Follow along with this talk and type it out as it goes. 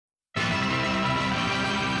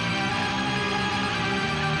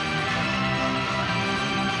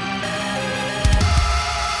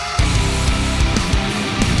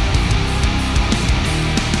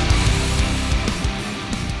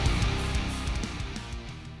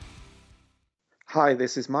Hi,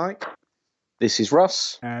 this is Mike. This is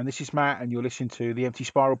Russ. And this is Matt, and you're listening to the Empty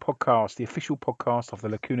Spiral podcast, the official podcast of the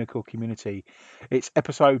Lacuna Coil community. It's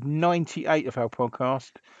episode 98 of our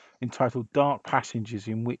podcast, entitled Dark Passengers,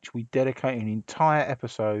 in which we dedicate an entire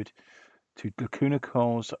episode to Lacuna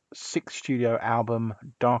Coil's sixth studio album,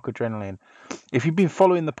 Dark Adrenaline. If you've been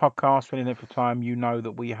following the podcast for any length of time, you know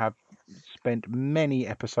that we have spent many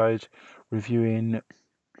episodes reviewing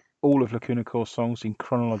all of Lacuna Coil's songs in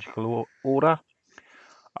chronological order.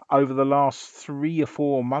 Over the last 3 or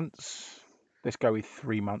 4 months, let's go with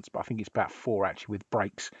 3 months, but I think it's about 4 actually with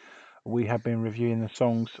breaks, we have been reviewing the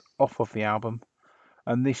songs off of the album.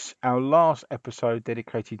 And this, our last episode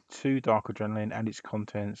dedicated to Dark Adrenaline and its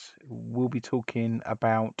contents, we'll be talking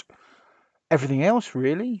about everything else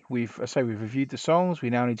really. We've reviewed the songs,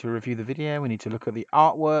 we now need to review the video, we need to look at the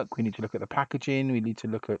artwork, we need to look at the packaging, we need to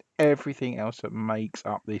look at everything else that makes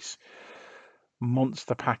up this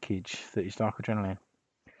monster package that is Dark Adrenaline.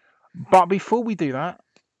 But before we do that,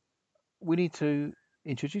 we need to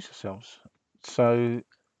introduce ourselves. So,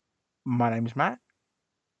 my name is Matt,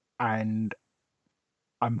 and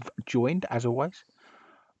I'm joined, as always,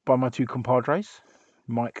 by my two compadres,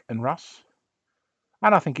 Mike and Russ.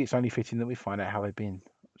 And I think it's only fitting that we find out how they've been.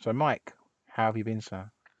 So, Mike, how have you been, sir?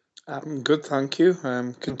 I'm good, thank you.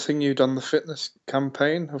 Continued on the fitness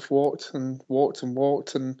campaign. I've walked and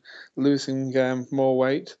losing more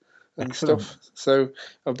weight and Excellent. stuff. So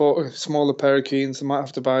I bought a smaller pair of jeans. I might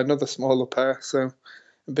have to buy another smaller pair. So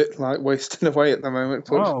a bit like wasting away at the moment.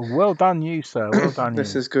 But Oh, well done you, sir. Well done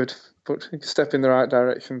this you. is good. But a step in the right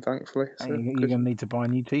direction, thankfully. So You're going to need to buy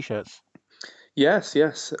new T-shirts.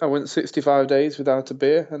 Yes. I went 65 days without a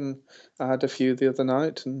beer, and I had a few the other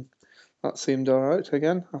night, and that seemed all right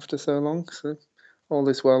again after so long. So all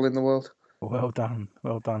is well in the world. Well done.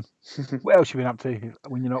 What else have you been up to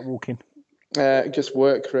when you're not walking? Just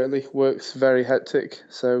work, really. Work's very hectic,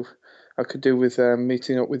 so I could do with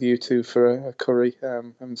meeting up with you two for a curry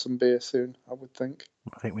and some beer soon, I would think.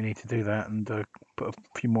 I think we need to do that and put a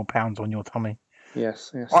few more pounds on your tummy.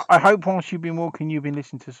 Yes. I hope whilst you've been walking, you've been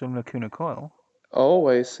listening to some Lacuna Coil.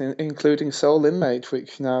 Always, including Soul Inmate,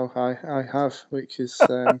 which now I have, which is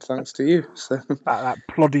thanks to you. So that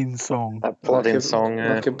plodding song.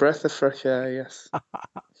 Like a breath of fresh air, yes.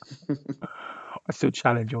 I still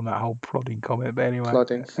challenge you on that whole plodding comment, but anyway.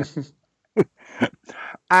 Plodding.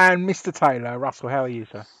 And Mr. Taylor, Russell, how are you,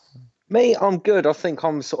 sir? Me, I'm good. I think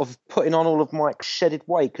I'm sort of putting on all of my shedded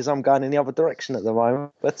weight because I'm going in the other direction at the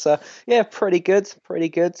moment. But yeah, pretty good.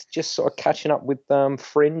 Just sort of catching up with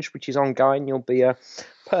Fringe, which is ongoing. You'll be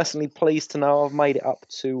personally pleased to know I've made it up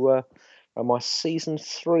to my season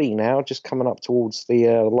 3 now, just coming up towards the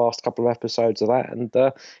last couple of episodes of that. And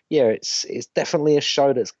yeah, it's definitely a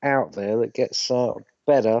show that's out there that gets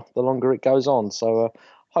better the longer it goes on. So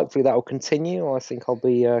hopefully that will continue. I think I'll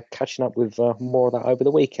be catching up with more of that over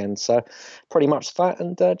the weekend. So pretty much that,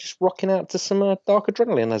 and just rocking out to some Dark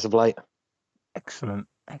Adrenaline as of late. Excellent.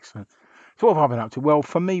 So what have I been up to? Well,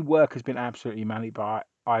 for me, work has been absolutely manic, but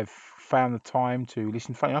I've found the time to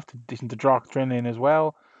listen, funny enough, to Dark Adrenaline as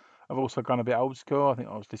well. I've also gone a bit old school. I think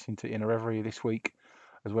I was listening to Inner Reverie this week,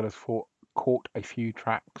 as well as caught a few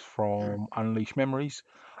tracks from Unleashed Memories.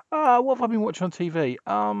 What have I been watching on TV?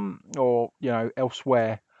 Or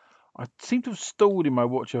elsewhere. I seem to have stalled in my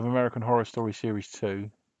watch of American Horror Story Series 2,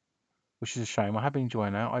 which is a shame. I have been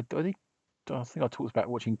enjoying that. I think I talked about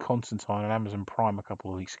watching Constantine on Amazon Prime a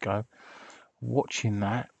couple of weeks ago. Watching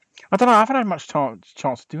that. I don't know. I haven't had much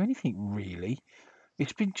chance to do anything really.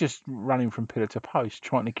 It's been just running from pillar to post,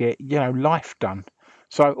 trying to get life done.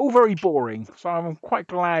 So all very boring. So I'm quite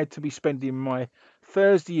glad to be spending my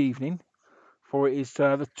Thursday evening, for it is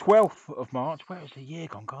the 12th of March. Where is the year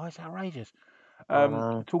gone, guys? Outrageous.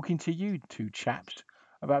 Talking to you two chaps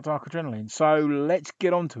about Dark Adrenaline. So let's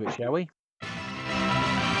get on to it, shall we?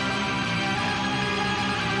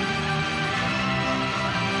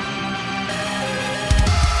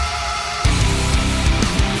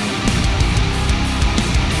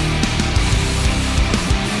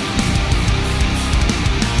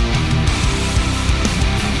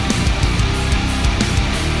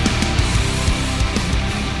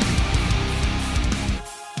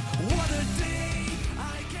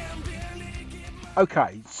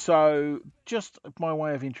 Okay, so just by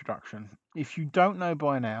way of introduction, if you don't know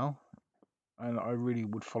by now, and I really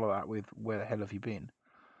would follow that with where the hell have you been?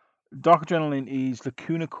 Dark Adrenaline is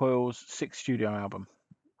Lacuna Coil's 6th studio album.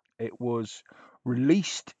 It was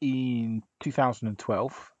released in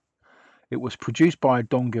 2012. It was produced by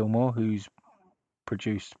Don Gilmore, who's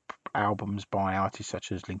produced albums by artists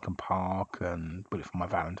such as Linkin Park and Bullet for My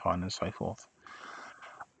Valentine and so forth.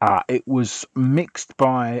 It was mixed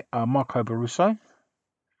by Marco Baruso.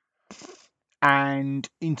 And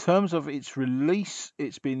in terms of its release,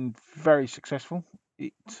 it's been very successful.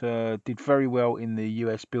 It did very well in the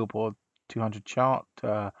US Billboard 200 chart,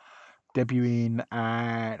 debuting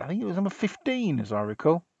at, I think it was number 15, as I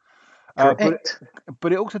recall. Correct.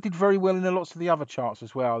 But it also did very well in lots of the other charts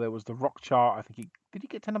as well. There was the rock chart. I think did he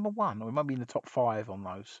get to number 1, or it might be in the top 5 on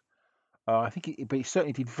those. I think but it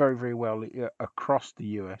certainly did very, very well across the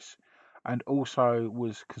US, and also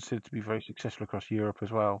was considered to be very successful across Europe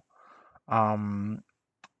as well.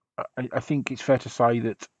 I think it's fair to say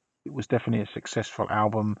that it was definitely a successful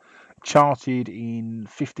album, charted in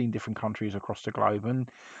 15 different countries across the globe. And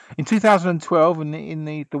in 2012, in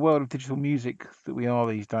the world of digital music that we are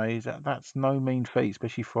these days, that's no mean feat,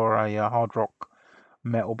 especially for a hard rock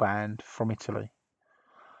metal band from Italy.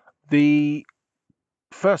 The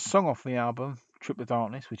first song off the album, Trip the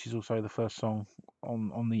Darkness, which is also the first song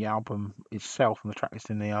on the album itself, on the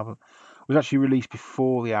tracklist in the album, was actually released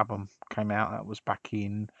before the album came out. That was back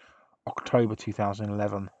in October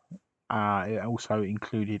 2011. It also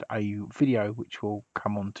included a video, which we'll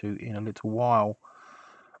come on to in a little while.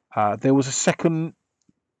 There was a second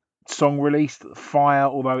song released, Fire,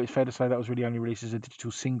 although it's fair to say that was really only released as a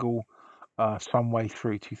digital single some way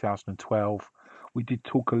through 2012. We did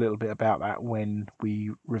talk a little bit about that when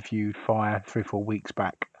we reviewed Fire 3 or 4 weeks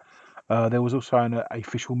back. There was also an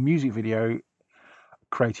official music video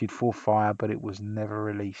created for Fire, but it was never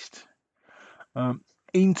released.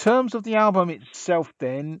 In terms of the album itself,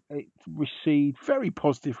 then, it received very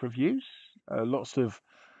positive reviews. Lots of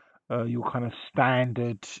your kind of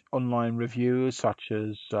standard online reviewers, such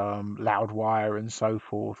as Loudwire and so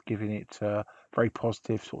forth, giving it very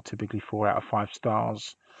positive, sort of typically 4 out of 5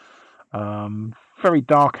 stars. Very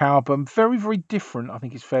dark album, very, very different, I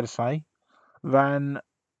think it's fair to say, than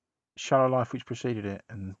Shallow Life, which preceded it.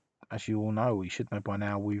 And as you all know, you should know by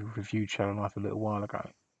now, we reviewed Shallow Life a little while ago.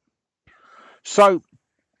 So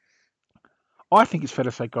I think it's fair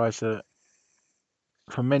to say, guys, that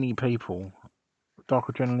for many people, Dark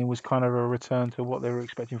Adrenaline was kind of a return to what they were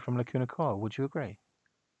expecting from Lacuna Coil. Would you agree?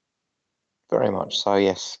 Very much so,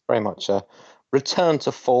 yes. Very much a return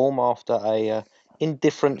to form after a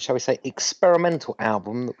indifferent, shall we say, experimental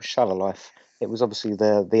album that was Shallow Life. It was obviously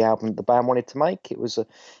the album that the band wanted to make. It was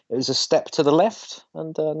a step to the left,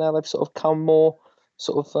 and now they've sort of come more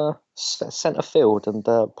sort of centre field and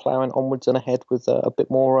ploughing onwards and ahead with a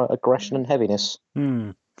bit more aggression and heaviness.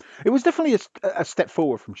 It was definitely a step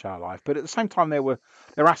forward from Shallow Life, but at the same time, there were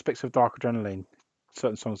aspects of Dark Adrenaline,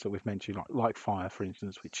 certain songs that we've mentioned, like Fire, for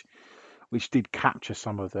instance, which did capture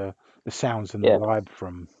some of the sounds and the vibe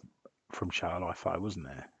from Shallow Life, wasn't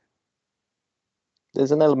there?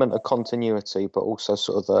 There's an element of continuity, but also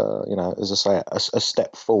sort of as I say, a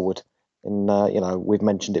step forward. And we've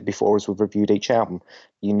mentioned it before as we've reviewed each album.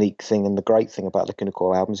 The unique thing and the great thing about Lacuna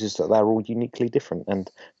Coil albums is that they're all uniquely different, and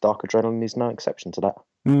Dark Adrenaline is no exception to that.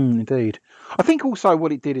 Indeed. I think also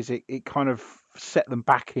what it did is it kind of set them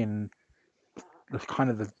back in the kind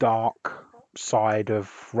of the dark side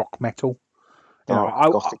of rock metal.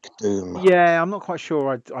 Gothic doom. Yeah, I'm not quite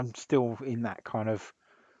sure. I'm still in that kind of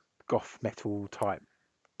goth metal type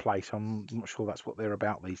place. I'm not sure that's what they're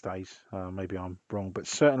about these days. Maybe I'm wrong, but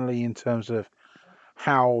certainly in terms of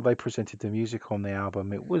how they presented the music on the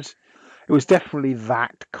album, it was definitely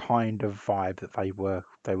that kind of vibe that they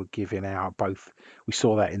were giving out. Both, we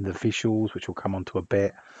saw that in the visuals, which we'll come on to a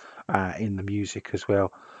bit, in the music as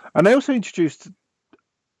well. And they also introduced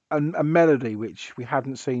a melody which we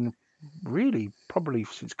hadn't seen really probably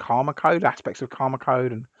since Karma Code, aspects of Karma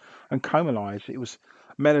Code and Comalize. It was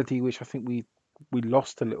a melody which I think we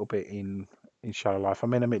lost a little bit in Shallow Life. I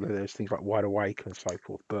mean, admittedly, there's things like Wide Awake and so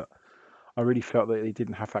forth, but I really felt that it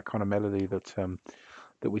didn't have that kind of melody that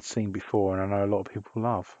we'd seen before, and I know a lot of people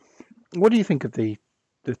love. What do you think of the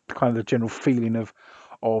kind of the general feeling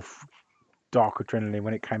of Dark Adrenaline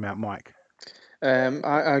when it came out, Mike?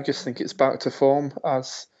 I just think it's back to form,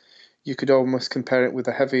 as you could almost compare it with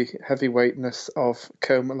the heavyweightness of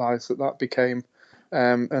Comalize that became.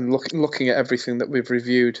 And looking at everything that we've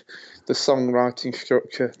reviewed, the songwriting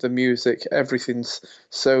structure, the music, everything's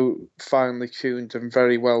so finely tuned and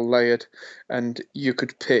very well layered. And you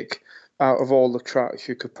could pick, out of all the tracks,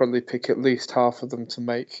 you could probably pick at least half of them to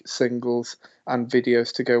make singles and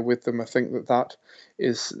videos to go with them. I think that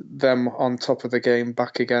is them on top of the game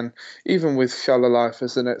back again. Even with Shallow Life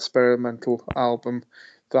as an experimental album,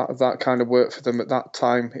 that kind of worked for them at that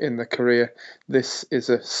time in their career. This is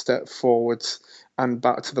a step forwards and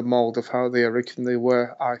back to the mold of how they originally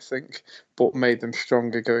were, I think, but made them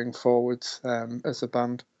stronger going forwards as a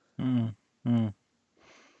band.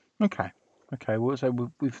 Okay. Okay, well, so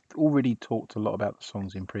we've already talked a lot about the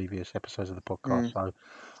songs in previous episodes of the podcast, so I'm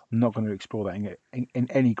not going to explore that in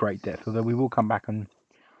any great depth, although we will come back and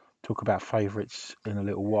talk about favourites in a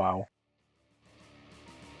little while.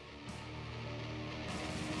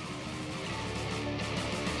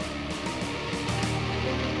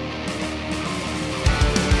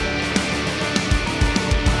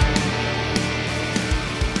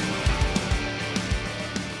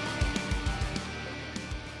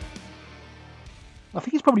 I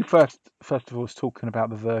think it's probably first of all talking about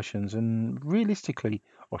the versions, and realistically,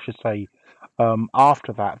 I should say,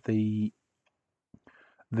 after that, the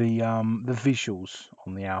visuals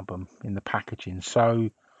on the album in the packaging. So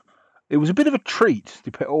it was a bit of a treat,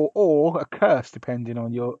 or a curse, depending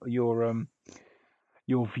on your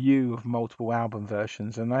view of multiple album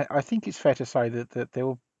versions. And I think it's fair to say that there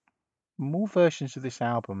were more versions of this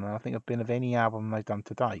album than I think have been of any album they've done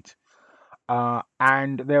to date.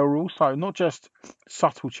 And there were also not just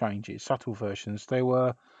subtle changes, subtle versions. There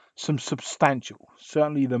were some substantial,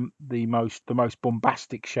 certainly the most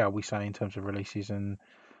bombastic, shall we say, in terms of releases and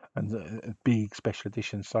big special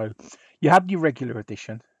editions. So you had your regular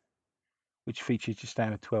edition, which featured your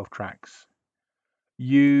standard 12 tracks.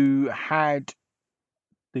 You had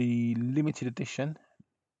the limited edition,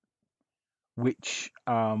 which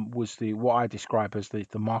was what I describe as the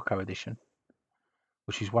Marco edition,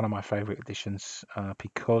 which is one of my favourite editions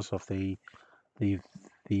because of the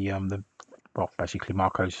basically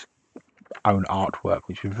Marco's own artwork,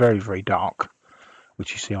 which is very, very dark,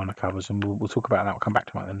 which you see on the covers, and we'll talk about that. I'll come back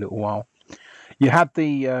to that in a little while. You had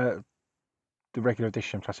the regular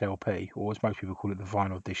edition plus LP, or as most people call it, the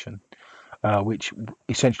vinyl edition, which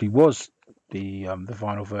essentially was the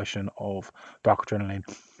vinyl version of Dark Adrenaline,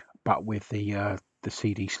 but with the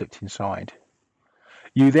CD slipped inside.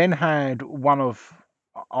 You then had one of,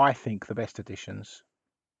 I think, the best editions,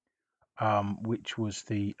 which was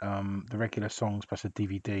the regular songs plus a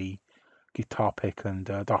DVD, guitar pick, and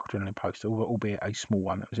Dark Adrenaline poster, albeit a small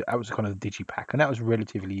one. That was kind of the digipack, and that was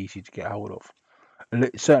relatively easy to get hold of,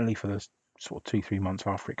 certainly for the sort of 2-3 months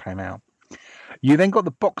after it came out. You then got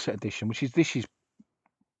the box set edition, this is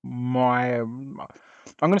my I'm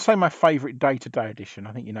going to say my favourite day-to-day edition.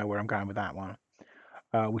 I think you know where I'm going with that one.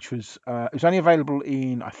 Which was it was only available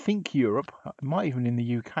in, I think, Europe, might even in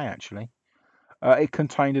the UK actually. It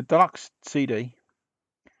contained a deluxe CD,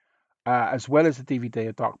 as well as a DVD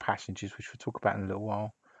of Dark Passengers, which we'll talk about in a little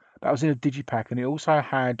while. That was in a digipack, and it also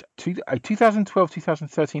had a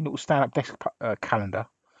 2012-2013 little stand-up desk calendar,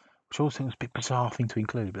 which I also think was a bit bizarre thing to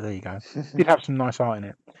include, but there you go. Did have some nice art in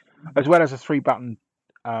it, as well as a 3-button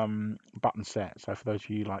button set. So for those of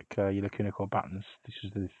you like your Lacuna Core buttons, this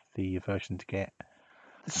is the version to get.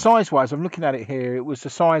 Size-wise, I'm looking at it here. It was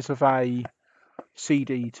the size of a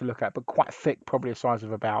CD to look at, but quite thick, probably a size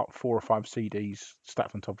of about 4 or 5 CDs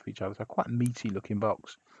stacked on top of each other. So quite a meaty-looking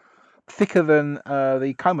box. Thicker than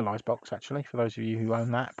the Comalize box, actually, for those of you who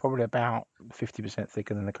own that. Probably about 50%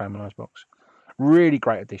 thicker than the Comalize box. Really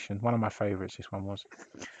great edition. One of my favourites, this one was.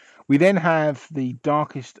 We then have the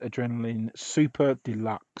Darkest Adrenaline Super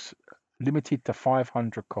Deluxe, limited to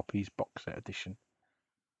 500 copies box set edition.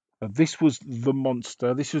 This was the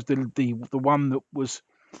monster. This was the one that was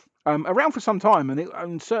around for some time,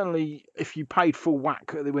 and certainly if you paid full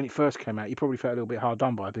whack when it first came out, you probably felt a little bit hard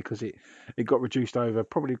done by because it got reduced over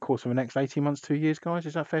probably the course of the next 18 months, 2 years, guys.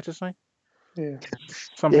 Is that fair to say? Yeah.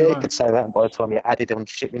 Yeah, you could say that by the time you added on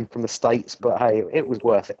shipping from the States, but hey, it was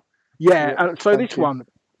worth it. Yeah, so this one,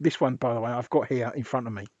 by the way, I've got here in front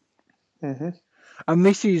of me. Mm-hmm. And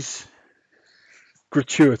this is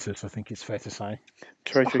gratuitous, I think it's fair to say.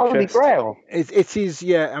 Treasure Holy chest. Grail. It is,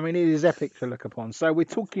 yeah. I mean, it is epic to look upon. So we're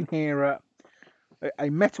talking here a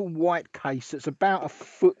metal white case that's about a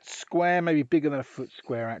foot square, maybe bigger than a foot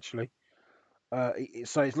square, actually.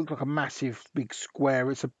 So it looks like a massive, big square.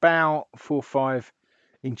 It's about 4 or 5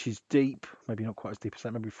 inches deep, maybe not quite as deep as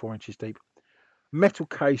that, maybe 4 inches deep. Metal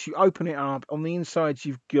case. You open it up. On the inside,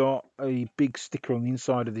 you've got a big sticker on the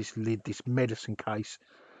inside of this lid, this medicine case,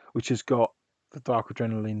 which has got the Dark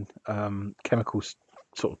Adrenaline chemicals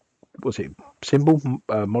sort of, what's it, symbol,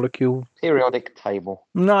 molecule? Periodic table.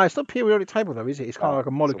 No, it's not periodic table though, is it? It's kind of like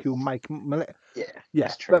a molecule Yeah,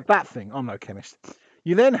 that's true. But that thing, I'm no chemist.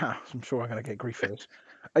 You then have, I'm sure I'm going to get grief for this.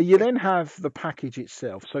 You then have the package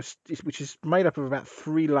itself, which is made up of about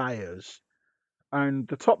 3 layers, and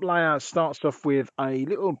the top layer starts off with a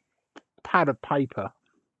little pad of paper,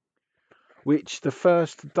 which the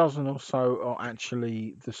first dozen or so are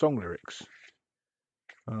actually the song lyrics.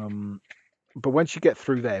 But once you get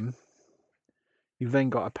through them, you've then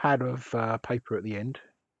got a pad of paper at the end,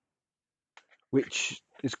 which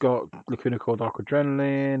it's got Lacuna Core Dark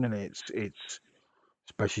Adrenaline, and it's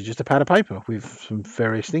basically just a pad of paper with some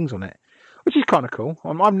various things on it, which is kind of cool.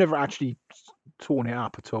 I've never actually torn it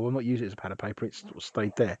up at all. I'm not using it as a pad of paper. It's sort of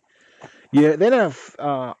stayed there. Yeah, then have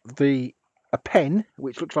a pen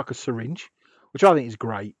which looks like a syringe, which I think is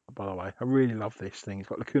great. By the way, I really love this thing. It's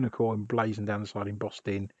got Lacuna Core emblazoned down the side, embossed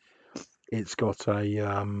in. It's got what's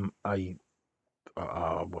the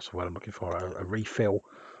word I'm looking for? A refill.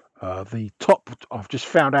 The top, I've just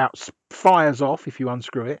found out, fires off if you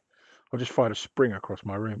unscrew it. I just fired a spring across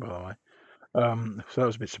my room, by the way. So that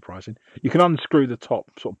was a bit surprising. You can unscrew the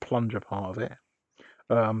top sort of plunger part of it.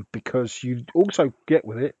 Because you also get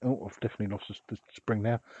with it. Oh, I've definitely lost the spring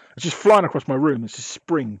now. It's just flying across my room. It's a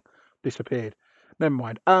spring disappeared. Never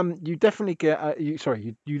mind. You definitely get.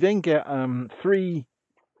 You then get 3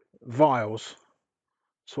 vials,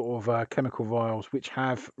 sort of chemical vials, which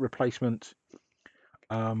have replacement.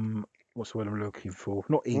 What's the word I'm looking for?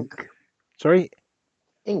 Not ink. Sorry.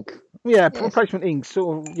 Ink. Yeah, replacement ink.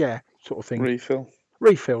 Sort of thing.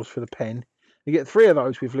 Refills for the pen. You get 3 of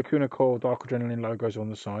those with Lacuna Core Dark Adrenaline logos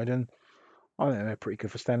on the side, and I think they're pretty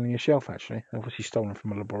good for standing on your shelf, actually. Obviously stolen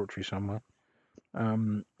from a laboratory somewhere.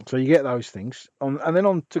 So you get those things. And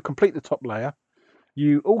then to complete the top layer,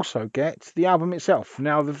 you also get the album itself.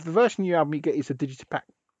 Now, the version of the album you get is a Digipack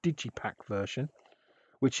version,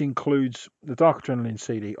 which includes the Dark Adrenaline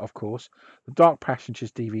CD, of course, the Dark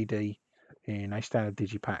Passengers DVD in a standard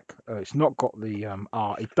Digipack. It's not got the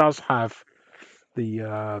art. It does have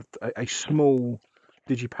a small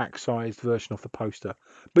Digipack-sized version of the poster,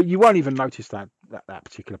 but you won't even notice that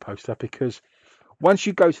particular poster, because once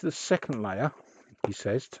you go to the second layer, he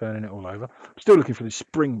says, turning it all over. I'm still looking for this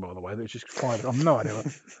spring, by the way. That's just fired. I've no idea. I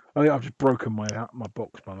think I've just broken my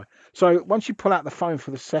box, by the way. So once you pull out the foam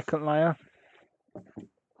for the second layer,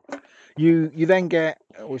 you then get,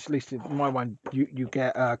 or at least in my one, you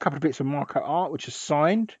get a couple of bits of marker art which is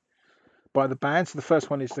signed by the band. So the first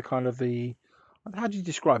one is the kind of how do you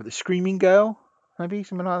describe it? The Screaming Girl, maybe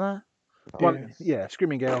something like that. Yeah,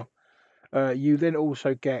 Screaming Girl. You then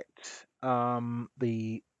also get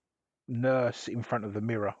the nurse in front of the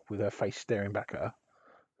mirror with her face staring back at her.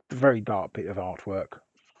 A very dark bit of artwork,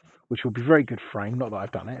 which will be very good frame. Not that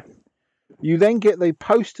I've done it. You then get the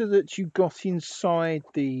poster that you got inside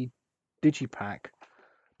the Digipack,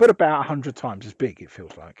 but about 100 times as big. It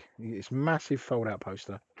feels like it's a massive fold-out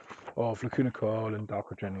poster of Lacuna Core and Dark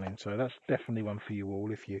Adrenaline. So that's definitely one for you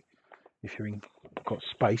all if you're got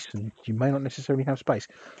space, and you may not necessarily have space.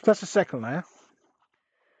 So that's the second layer,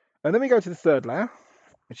 and then we go to the third layer,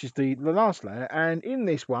 which is the last layer. And in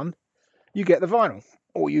this one, you get the vinyl,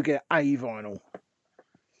 or you get a vinyl,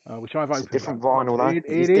 which I've opened. It's a different vinyl, though. It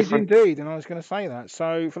is indeed, and I was going to say that.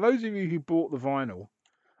 So for those of you who bought the vinyl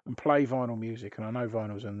and play vinyl music, and I know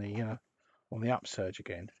vinyl's on the upsurge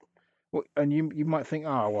again. Well, and you might think,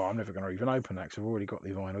 oh, well, I'm never going to even open that because I've already got the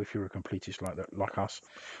vinyl, if you're a completist like us.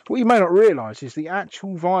 What you may not realise is the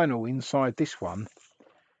actual vinyl inside this one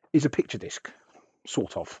is a picture disc,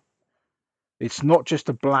 sort of. It's not just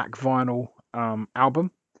a black vinyl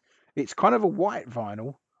album. It's kind of a white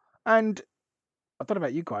vinyl. And I don't know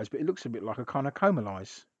about you guys, but it looks a bit like a kind of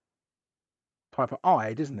Comalize type of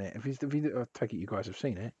eye, doesn't it? I take it you guys have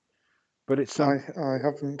seen it. But it's I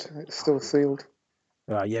haven't. It's still sealed.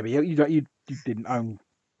 Yeah, but you didn't own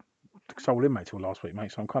Soul Inmate till last week,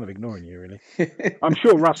 mate, so I'm kind of ignoring you, really. I'm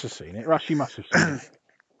sure Russ has seen it. Russ, you must have seen it.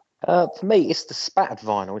 For me, it's the spattered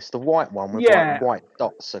vinyl. It's the white one with like white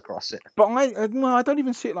dots across it. But I don't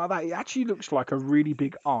even see it like that. It actually looks like a really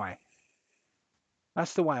big eye.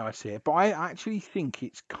 That's the way I see it. But I actually think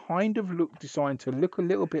it's kind of designed to look a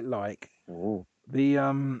little bit like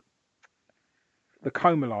the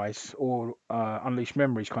Comalize or Unleashed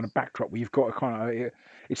Memories kind of backdrop, where you've got a kind of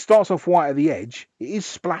it starts off white at the edge. It is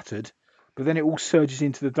splattered, but then it all surges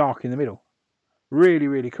into the dark in the middle. Really,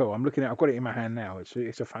 really cool. I've got it in my hand now.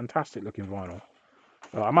 It's a fantastic looking vinyl.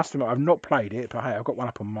 I must admit, I've not played it, but hey, I've got one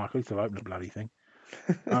up on mic. At least I'll open the bloody thing.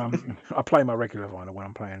 I play my regular vinyl when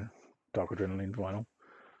I'm playing Dark Adrenaline vinyl.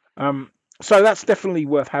 So that's definitely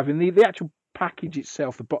worth having. The actual package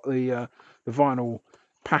itself, the vinyl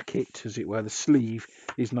packet, as it were, the sleeve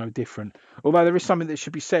is no different. Although there is something that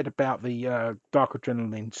should be said about the Dark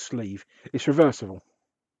Adrenaline sleeve. It's reversible.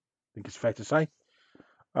 I think it's fair to say.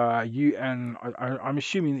 I'm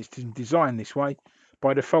assuming it's designed this way.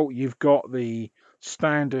 By default, you've got the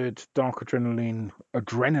standard Dark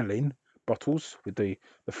Adrenaline bottles with the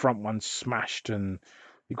front ones smashed, and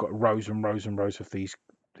you've got rows and rows and rows of these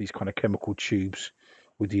kind of chemical tubes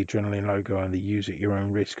with the Adrenaline logo and the use at your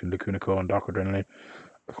own risk and Lacuna Core and Dark Adrenaline.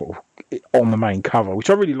 sort of on the main cover, which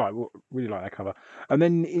I really like. Really like that cover. And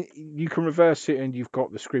then you can reverse it, and you've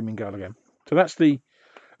got the Screaming Girl again. So that's the.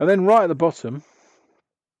 And then right at the bottom,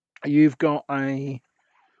 you've got a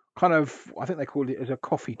kind of, I think they call it as a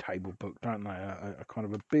coffee table book, don't they? A kind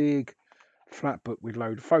of a big flat book with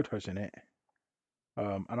load of photos in it.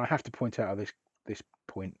 And I have to point out at this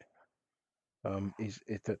point is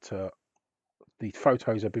that the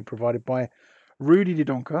photos have been provided by Rudy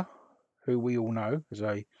Didonka, who we all know as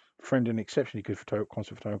a friend and exceptionally good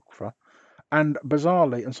concert photographer, and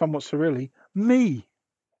bizarrely and somewhat surreally, me,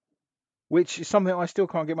 which is something I still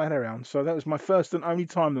can't get my head around. So that was my first and only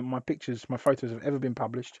time that my photos have ever been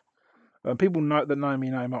published. People know me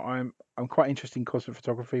know I'm quite interested in concert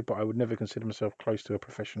photography, but I would never consider myself close to a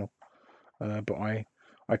professional. But I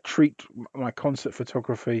treat my concert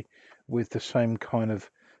photography with the same kind of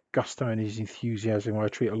gusto and enthusiasm I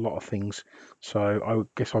treat a lot of things. So I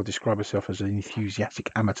guess I'll describe myself as an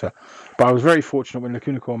enthusiastic amateur. But I was very fortunate when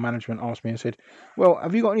Lacuna Coil management asked me and said, "Well,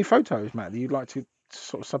 have you got any photos, Matt, that you'd like to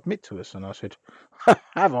sort of submit to us?" And I said,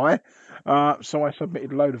 "Have I?" So I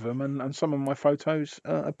submitted a load of them, and some of my photos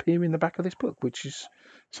appear in the back of this book, which is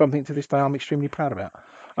something to this day I'm extremely proud about.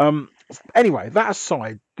 Anyway, that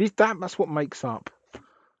aside, that's what makes up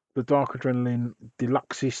the Dark Adrenaline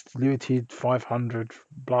Deluxeist Limited 500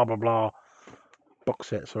 blah blah blah box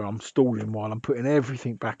set. So I'm stalling while I'm putting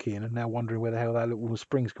everything back in, and now wondering where the hell that little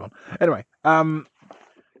spring's gone. Anyway,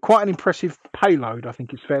 quite an impressive payload, I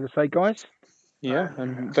think it's fair to say, guys. Yeah,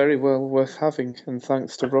 and very well worth having. And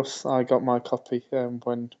thanks to Russ, I got my copy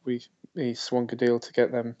when he swung a deal to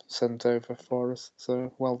get them sent over for us.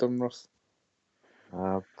 So well done, Russ.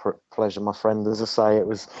 Pleasure, my friend. As I say, it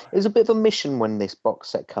was a bit of a mission when this box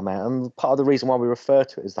set came out, and part of the reason why we refer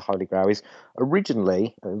to it as the Holy Grail is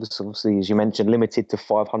originally it was obviously, as you mentioned, limited to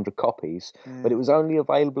 500 copies, but it was only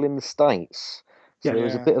available in the States. So there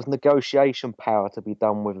was a bit of negotiation power to be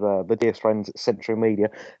done with the dear friends at Century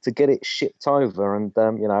Media to get it shipped over, and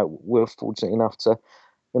we were fortunate enough to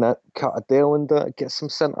cut a deal and get some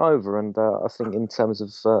sent over. And I think in terms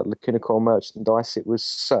of Lacuna Coil merchandise, it was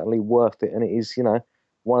certainly worth it. And it is,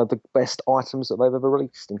 one of the best items that they've ever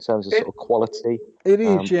released in terms of sort of quality, It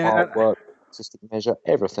is, yeah. artwork, artistic measure,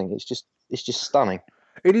 everything. It's just stunning.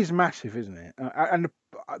 It is massive, isn't it? And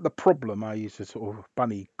the problem, I use the sort of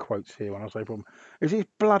bunny quotes here when I say problem, is it's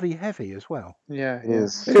bloody heavy as well. Yeah, It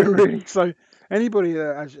is. It really. So anybody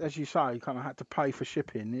that, as you say, kind of had to pay for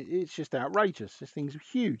shipping, it's just outrageous. This thing's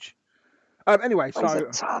huge. Anyway, so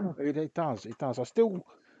it does. I still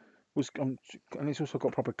was, and it's also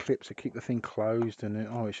got proper clips that keep the thing closed, and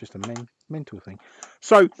it's just a mental thing.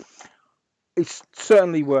 So it's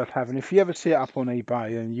certainly worth having. If you ever see it up on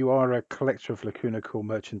eBay and you are a collector of Lacuna Coil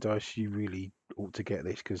merchandise, you really ought to get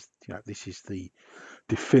this, because this is the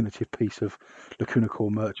definitive piece of Lacuna Coil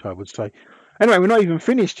merch, I would say. Anyway, we're not even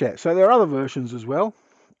finished yet, so there are other versions as well,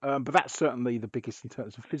 but that's certainly the biggest in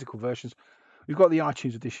terms of physical versions. We've got the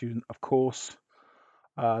iTunes edition, of course.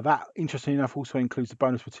 That, interesting enough, also includes the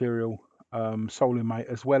bonus material, Soul in Mate,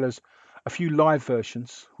 as well as a few live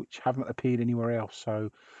versions which haven't appeared anywhere else.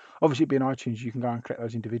 So obviously, being iTunes, you can go and collect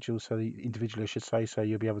those individuals. So the individual, I should say, so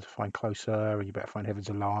you'll be able to find Closer, and you better find Heaven's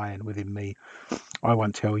a Lie, and Within Me, I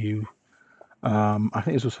Won't Tell You. I think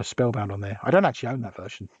there's also Spellbound on there. I don't actually own that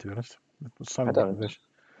version, to be honest. I don't.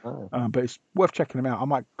 But it's worth checking them out. I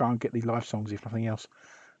might go and get the live songs if nothing else.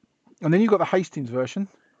 And then you've got the Hastings version,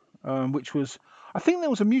 which was, I think there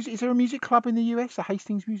was is there a music club in the US, a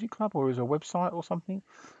Hastings Music Club, or is there a website or something,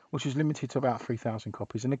 which was limited to about 3,000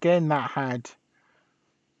 copies. And again, that had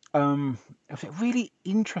a really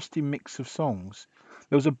interesting mix of songs.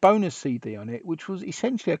 There was a bonus CD on it, which was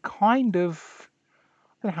essentially a kind of,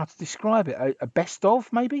 I don't know how to describe it, a best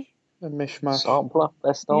of, maybe? A mishmash. Sampler,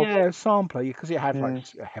 best of. Yeah, a sampler, because it had like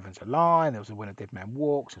Heaven's a Lie, there was When a Dead Man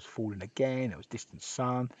Walks, there was Falling Again, there was Distant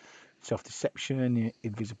Sun, Self-Deception,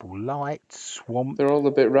 Invisible Light, Swamp. They're all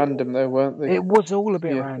a bit random though, weren't they? It was all a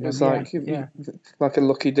bit random. It was like a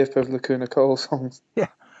lucky dip of Lacuna Coil songs. Yeah.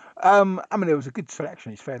 I mean, it was a good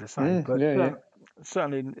selection, it's fair to say, but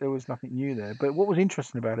certainly there was nothing new there. But what was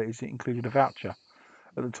interesting about it is it included a voucher.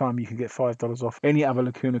 At the time, you could get $5 off any other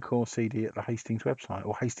Lacuna Coil CD at the Hastings website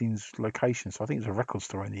or Hastings location. So I think it was a record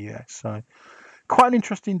store in the US. So quite an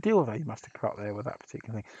interesting deal they must have cut there with that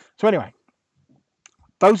particular thing. So anyway,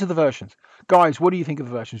 those are the versions. Guys, what do you think of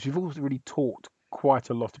the versions? You've already talked quite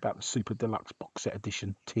a lot about the Super Deluxe Box Set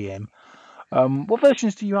Edition, TM. What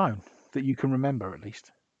versions do you own that you can remember, at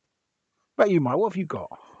least? But you, Mike, what have you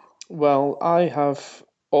got? Well, I have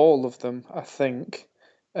all of them, I think.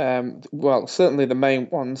 Well, certainly the main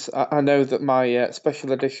ones. I know that my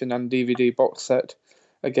special edition and DVD box set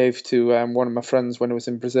I gave to one of my friends when I was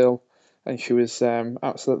in Brazil, and she was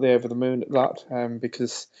absolutely over the moon at that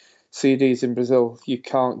because CDs in Brazil you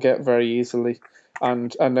can't get very easily,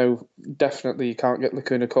 and I know definitely you can't get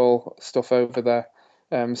Lacuna Coil stuff over there.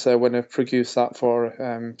 So when I produced that for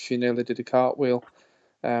her, she nearly did a cartwheel.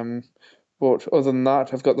 But other than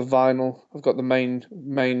that, I've got the vinyl, I've got the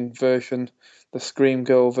main version, the Scream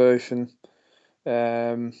Girl version,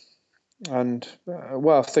 and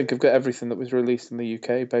well, I think I've got everything that was released in the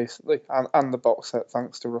UK basically, and the box set,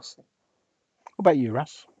 thanks to Russell. What about you,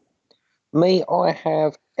 Russ? Me, I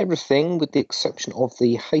have everything with the exception of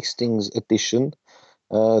the Hastings edition,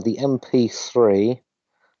 the MP3,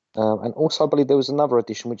 and also I believe there was another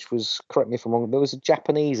edition which was, correct me if I'm wrong, there was a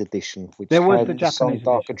Japanese edition which There was had the the song Japanese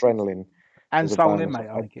Dark edition. Adrenaline And as a Soul bonus. Inmate,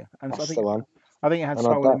 I think. And That's the one. I think it had And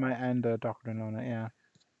I Soul don't- Inmate and Dark Adrenaline on it, yeah.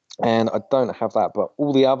 And I don't have that, but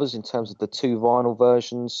all the others in terms of the 2 vinyl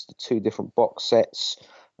versions, the 2 different box sets,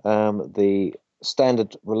 the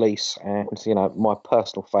standard release, and my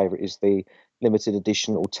personal favourite is the limited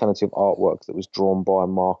edition alternative artwork that was drawn by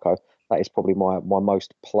Marco. That is probably my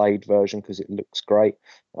most played version because it looks great.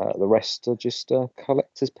 The rest are just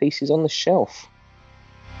collector's pieces on the shelf.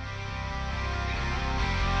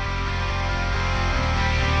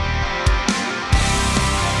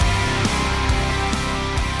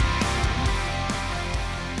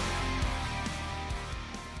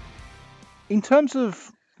 In terms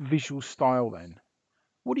of visual style, then,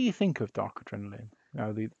 what do you think of Dark Adrenaline?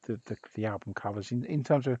 The album covers in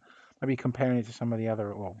terms of maybe comparing it to some of the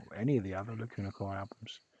other, well, any of the other Lacuna Coil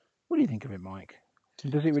albums. What do you think of it, Mike?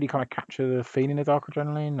 Does it really kind of capture the feeling of Dark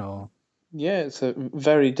Adrenaline, or? Yeah, it's a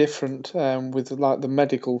very different with like the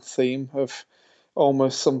medical theme of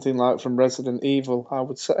almost something like from Resident Evil, I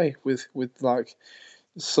would say, with like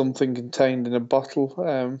something contained in a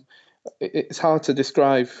bottle. It's hard to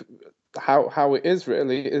describe how it is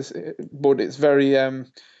really, but it's very.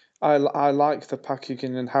 I like the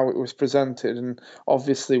packaging and how it was presented, and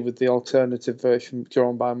obviously with the alternative version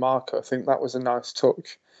drawn by Marco, I think that was a nice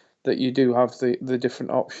touch that you do have the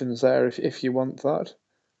different options there if you want that.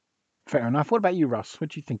 Fair enough. What about you, Russ?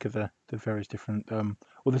 What do you think of the various different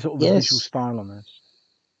or the sort of the visual style on this?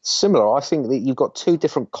 Similar. I think that you've got 2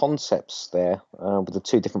 different concepts there with the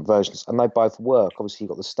 2 different versions, and they both work. Obviously, you've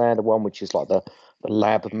got the standard one, which is like the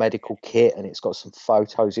lab medical kit, and it's got some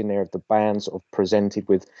photos in there of the band sort of presented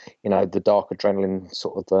with, the Dark Adrenaline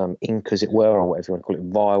sort of ink, as it were, or whatever you want to call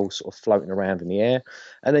it, vials sort of floating around in the air.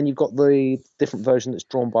 And then you've got the different version that's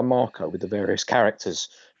drawn by Marco with the various characters,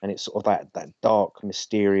 and it's sort of that dark,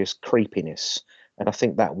 mysterious creepiness. And I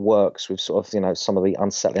think that works with sort of, some of the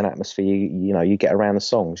unsettling atmosphere you get around the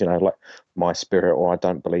songs, like My Spirit or I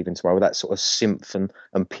Don't Believe in Tomorrow, that sort of synth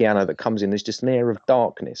and piano that comes in. There's just an air of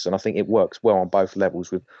darkness. And I think it works well on both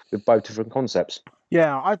levels with both different concepts.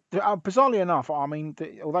 Yeah, bizarrely enough, I mean,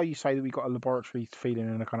 although you say that we got a laboratory feeling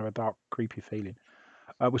and a kind of a dark, creepy feeling,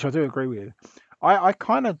 which I do agree with, I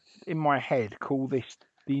kind of, in my head, call this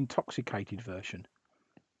the intoxicated version.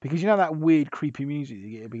 Because that weird, creepy music you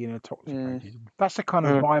get at the beginning of Intoxicated? That's the kind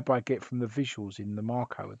of vibe I get from the visuals in the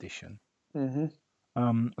Marco edition,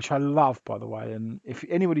 which I love, by the way. And if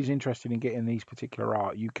anybody's interested in getting these particular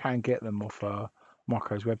art, you can get them off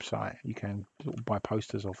Marco's website. You can sort of buy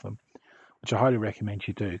posters of them, which I highly recommend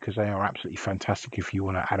you do because they are absolutely fantastic if you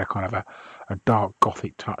want to add a kind of a dark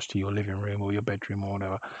gothic touch to your living room or your bedroom or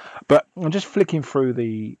whatever. But I'm just flicking through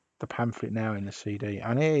the pamphlet now in the CD,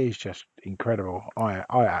 and it is just incredible. I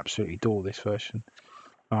absolutely adore this version,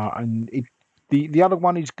 and the other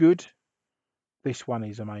one is good. This one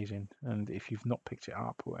is amazing, and if you've not picked it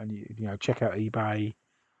up, and you check out eBay,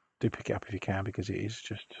 do pick it up if you can because it is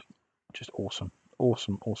just awesome.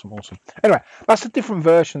 Awesome. Anyway, that's the different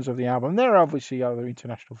versions of the album. There are obviously other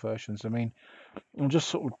international versions. I mean, I'm just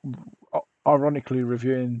sort of ironically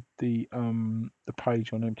reviewing the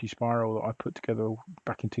page on Empty Spiral that I put together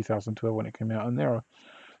back in 2012 when it came out, and there are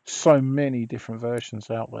so many different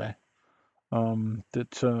versions out there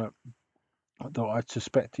that I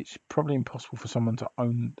suspect it's probably impossible for someone to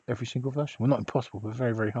own every single version. Well, not impossible, but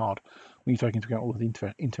very, very hard when you take into account all of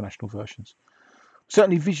the international versions.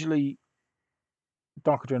 Certainly visually,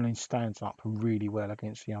 Dark Adrenaline stands up really well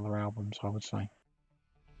against the other albums, I would say.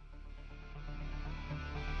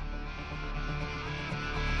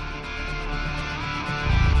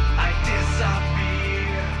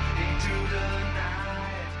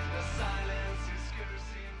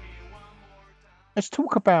 Let's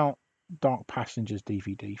talk about Dark Passengers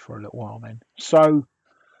DVD for a little while then. So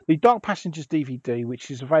the Dark Passengers DVD, which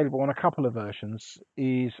is available on a couple of versions,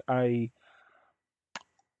 is a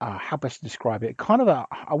how best to describe it? Kind of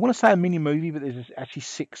I want to say a mini movie, but there's actually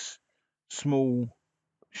 6 small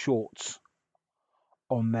shorts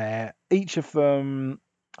on there. Each of them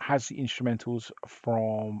has the instrumentals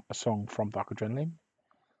from a song from Dark Adrenaline.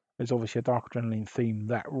 There's obviously a Dark Adrenaline theme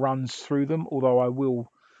that runs through them, although I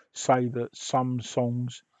will say that some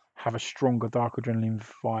songs have a stronger Dark Adrenaline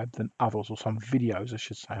vibe than others, or some videos, I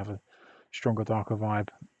should say, have a stronger darker vibe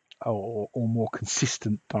or more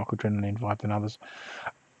consistent Dark Adrenaline vibe than others.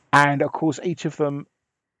 And of course, each of them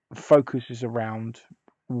focuses around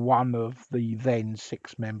one of the then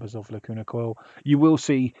 6 members of Lacuna Coil. You will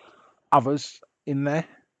see others in there.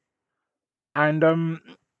 And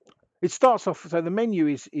it starts off, so the menu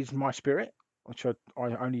is My Spirit, which I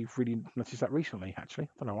only really noticed that recently, actually.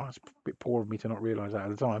 I don't know why, it's a bit poor of me to not realise that at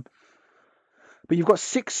the time. But you've got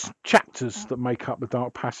 6 chapters that make up the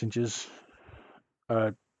Dark Passengers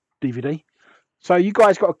DVD. So you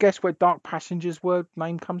guys got to guess where Dark Passengers word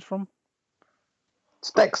name comes from?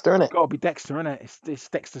 It's Dexter, isn't it? Got to be Dexter, isn't it? It's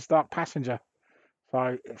Dexter's Dark Passenger.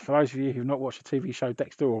 So for those of you who've not watched the TV show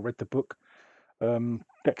Dexter or read the book,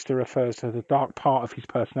 Dexter refers to the dark part of his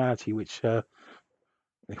personality, which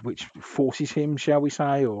forces him, shall we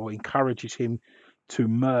say, or encourages him to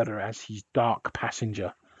murder as his dark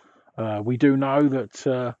passenger. We do know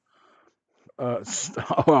that,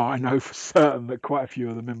 well, I know for certain that quite a few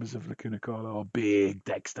of the members of Lacuna Coil are big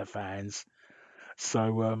Dexter fans.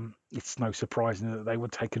 So it's no surprising that they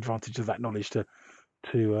would take advantage of that knowledge to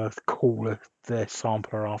call their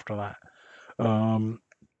sampler after that.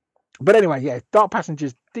 But anyway, yeah, Dark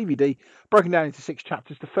Passengers DVD broken down into 6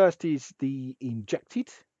 chapters. The first is the Injected,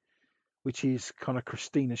 which is kind of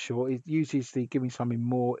Christina short. It uses the giving something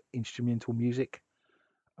more instrumental music.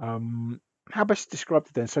 How best to describe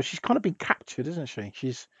it then? So she's kind of been captured, isn't she?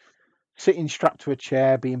 She's sitting strapped to a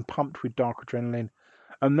chair, being pumped with Dark Adrenaline,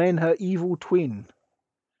 and then her evil twin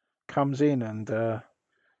comes in and kind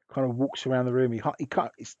of walks around the room. He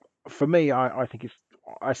can't. For me, I think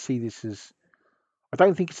I see this as, I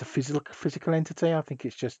don't think it's a physical entity. I think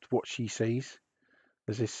it's just what she sees.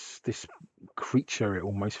 There's this creature, it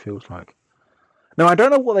almost feels like. Now, I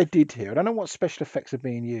don't know what they did here. I don't know what special effects are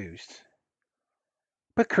being used.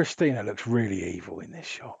 But Christina looks really evil in this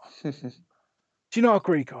shot. Do you not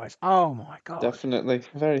agree, guys? Oh, my God. Definitely.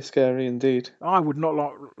 Very scary indeed. I would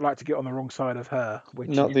not like to get on the wrong side of her.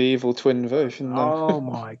 Not the evil twin version, no. Oh,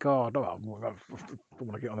 my God. Oh, I don't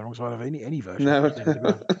want to get on the wrong side of any version. No.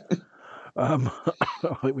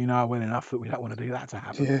 I think we know her well enough that we don't want to do that to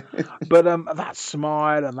happen. Yeah. But that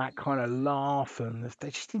smile and that kind of laugh, and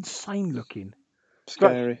they're just insane looking.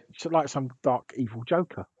 Scary. It's like some dark, evil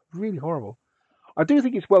Joker. Really horrible. I do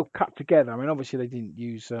think it's well cut together. I mean, obviously they didn't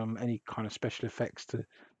use any kind of special effects to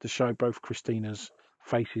show both Christina's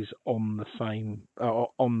faces on the same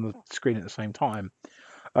on the screen at the same time.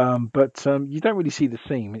 But you don't really see the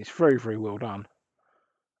seam. It's very, very well done.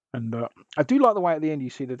 And I do like the way at the end you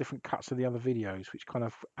see the different cuts of the other videos, which kind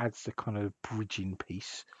of adds the kind of bridging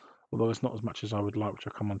piece, although it's not as much as I would like, which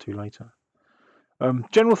I'll come on to later.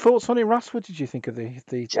 General thoughts on it, Russ? What did you think of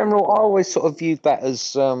the General? I always sort of viewed that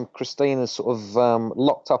as Christina sort of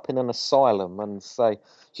locked up in an asylum, and so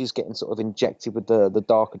she's getting sort of injected with the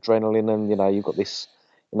dark adrenaline, and you've got this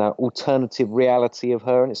alternative reality of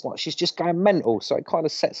her, and it's like she's just going mental. So it kind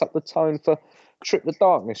of sets up the tone for Trip the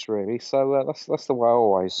Darkness, really. So that's the way I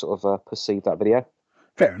always sort of perceived that video.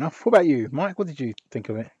 Fair enough. What about you, Mike? What did you think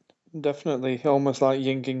of it? Definitely, almost like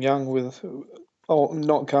yin and yang with. Oh,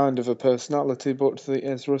 not kind of a personality, but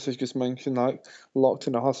as Russ has just mentioned, like locked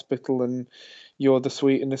in a hospital, and you're the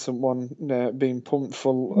sweet innocent one being pumped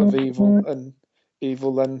full of evil, and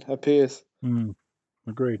evil then appears.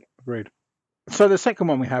 Agreed. So the second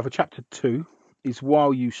one we have, chapter 2, is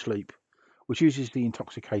While You Sleep, which uses the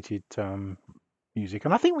intoxicated music,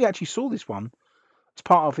 and I think we actually saw this one as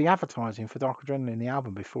part of the advertising for Dark Adrenaline, the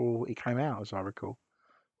album, before it came out, as I recall.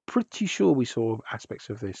 Pretty sure we saw aspects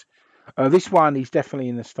of this. This one is definitely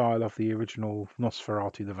in the style of the original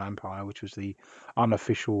Nosferatu the Vampire, which was the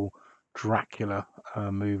unofficial Dracula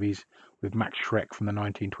movies with Max Schreck from the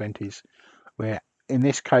 1920s, where in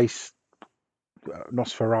this case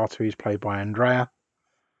Nosferatu is played by Andrea,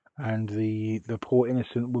 and the poor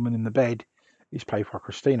innocent woman in the bed is played by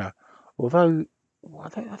Christina. Although I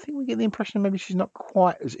think we get the impression maybe she's not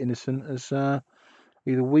quite as innocent as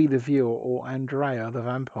either we the viewer or Andrea the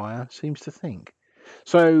vampire seems to think.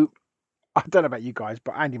 So I don't know about you guys,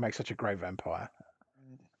 but Andy makes such a great vampire.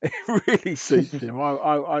 It really suits him.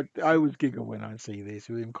 I always giggle when I see this,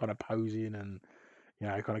 with him kind of posing and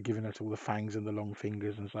kind of giving us all the fangs and the long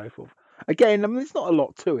fingers and so forth. Again, I mean, there's not a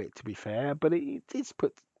lot to it, to be fair, but it's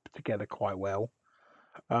put together quite well.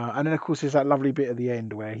 And then, of course, there's that lovely bit at the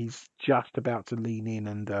end where he's just about to lean in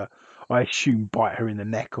and, I assume, bite her in the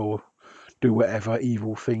neck or do whatever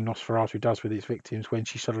evil thing Nosferatu does with its victims when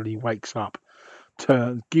she suddenly wakes up,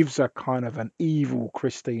 gives her kind of an evil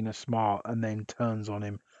Christina smile, and then turns on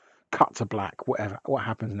him, cut to black. What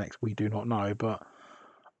happens next, we do not know. But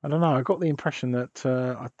I don't know. I got the impression that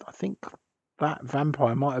I think that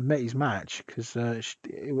vampire might have met his match, because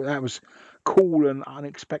that was cool and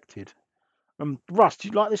unexpected. Russ, do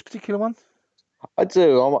you like this particular one? I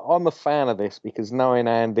do. I'm a fan of this because knowing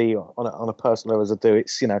Andy on a personal level as I do,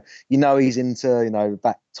 it's he's into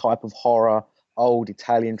that type of horror, old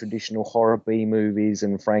Italian traditional horror B movies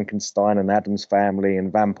and Frankenstein and Addams Family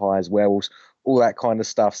and vampires, werewolves, all that kind of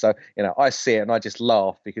stuff. So I see it and I just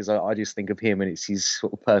laugh because I just think of him and it's his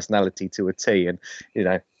sort of personality to a T. And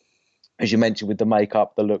as you mentioned with the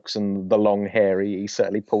makeup, the looks and the long hair, he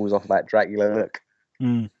certainly pulls off that Dracula look.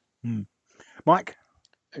 Mike?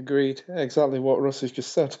 Agreed. Exactly what Russ has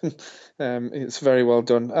just said. It's very well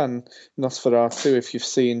done. And Nosferatu, if you've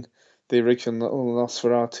seen the original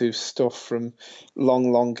Nosferatu stuff from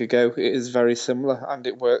long, long ago, it is very similar and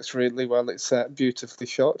it works really well. It's beautifully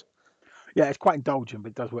shot. Yeah, it's quite indulgent,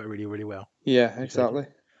 but it does work really, really well. Yeah, exactly.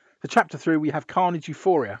 So chapter 3, we have Carnage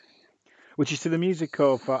Euphoria, which is to the music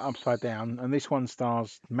of Upside Down, and this one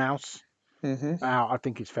stars Mouse. Now, I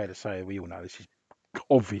think it's fair to say we all know this is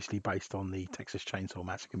obviously based on the Texas Chainsaw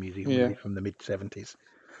Massacre music movie from the mid-70s.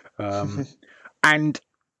 And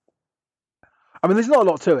I mean, there's not a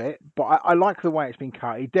lot to it, but I like the way it's been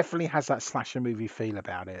cut. It definitely has that slasher movie feel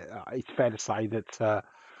about it. It's fair to say that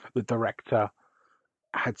the director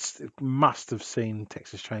must have seen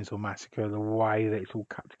Texas Chainsaw Massacre, the way that it's all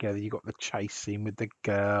cut together. You got the chase scene with the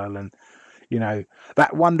girl, and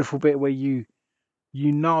that wonderful bit where in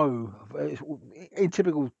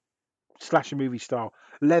typical slasher movie style,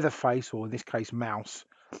 Leatherface, or in this case Mouse,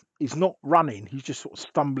 is not running. He's just sort of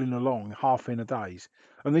stumbling along, half in a daze,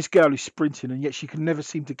 and this girl is sprinting, and yet she can never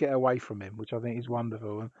seem to get away from him, which I think is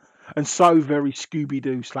wonderful and so very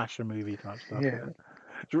Scooby-Doo slasher movie type stuff. Yeah.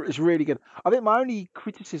 It's really good. I think my only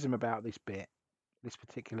criticism about this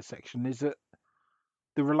particular section, is that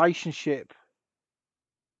the relationship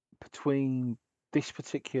between this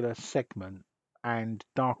particular segment and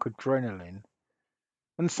Dark Adrenaline,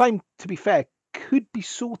 and the same, to be fair, could be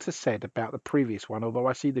sort of said about the previous one, although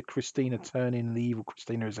I see the Christina turning, the evil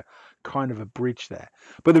Christina, as a kind of a bridge there.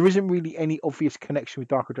 But there isn't really any obvious connection with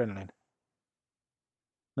Dark Adrenaline.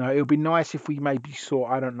 No, it would be nice if we maybe saw,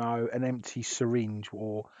 I don't know, an empty syringe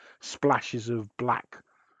or splashes of black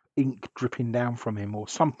ink dripping down from him or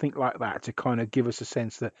something like that, to kind of give us a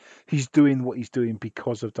sense that he's doing what he's doing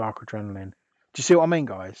because of Dark Adrenaline. Do you see what I mean,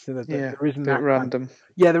 guys? There isn't that random.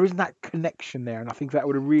 There isn't that connection there, and I think that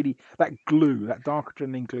would have really, that glue, that Dark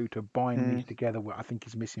Adrenaline glue to bind these together, what I think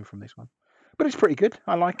is missing from this one. But it's pretty good.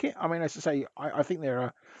 I like it. I mean, as I say, I think there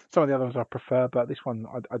are some of the other ones I prefer, but this one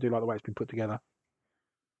I do like the way it's been put together.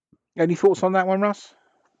 Any thoughts on that one, Russ?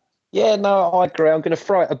 Yeah, no, I agree. I'm going to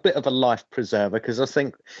throw it a bit of a life preserver because I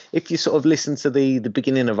think if you sort of listen to the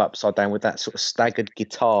beginning of Upside Down with that sort of staggered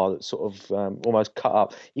guitar that's sort of almost cut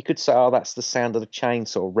up, you could say, oh, that's the sound of the chain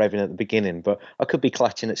sort of revving at the beginning. But I could be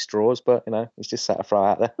clutching at straws, but, it's just that to throw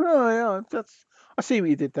out there. Oh, yeah, I see what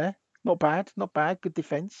you did there. Not bad. Good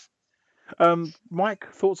defence. Mike,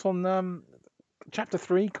 thoughts on Chapter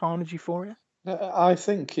 3, Carnage Euphoria? I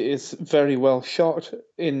think it is very well shot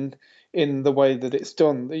in the way that it's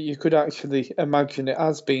done. You could actually imagine it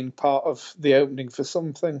as being part of the opening for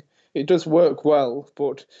something. It does work well,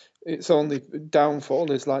 but its only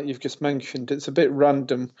downfall is, like you've just mentioned, it's a bit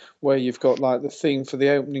random, where you've got like the theme for the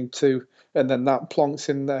opening too, and then that plonks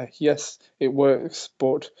in there. Yes, it works,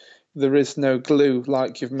 but there is no glue,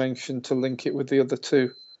 like you've mentioned, to link it with the other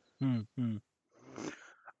two.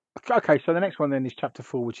 Okay, so the next one then is Chapter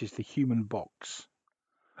 4, which is The Human Box.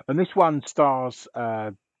 And this one stars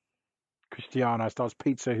stars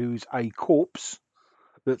Pizza, who's a corpse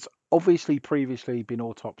that's obviously previously been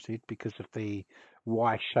autopsied because of the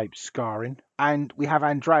Y-shaped scarring. And we have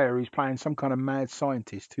Andrea, who's playing some kind of mad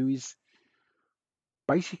scientist who is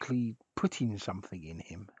basically putting something in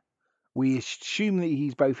him. We assume that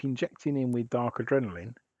he's both injecting him with Dark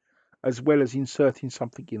Adrenaline as well as inserting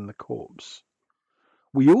something in the corpse.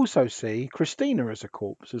 We also see Christina as a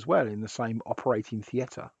corpse as well in the same operating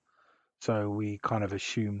theatre. So we kind of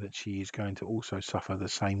assume that she is going to also suffer the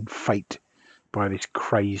same fate by this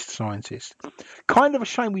crazed scientist. Kind of a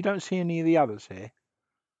shame we don't see any of the others here.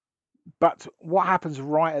 But what happens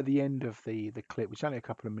right at the end of the clip, which is only a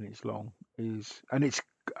couple of minutes long, and it's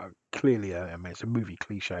clearly it's a movie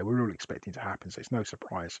cliche. We're all expecting it to happen, so it's no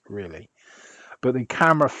surprise really. But the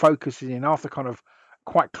camera focuses in after kind of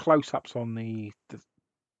quite close-ups on the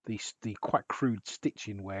quite crude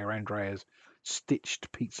stitching where Andrea's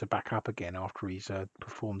stitched Pizza back up again after he's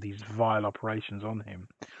performed these vile operations on him,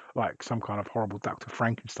 like some kind of horrible Dr.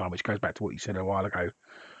 Frankenstein, which goes back to what you said a while ago,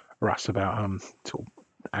 Russ, about sort of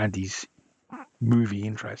Andy's horror movie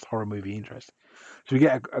interest. So we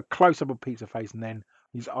get a close up of Pizza face, and then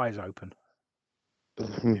his eyes open,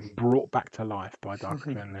 been brought back to life by Dark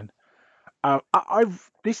Adrenaline.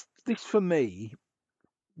 This for me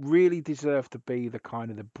really deserved to be the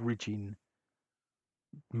kind of the bridging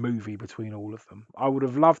movie between all of them. I would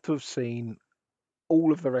have loved to have seen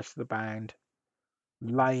all of the rest of the band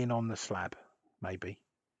laying on the slab, maybe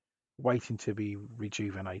waiting to be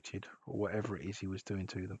rejuvenated or whatever it is he was doing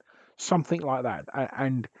to them, something like that.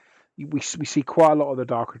 And we see quite a lot of the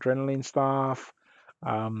Dark Adrenaline stuff.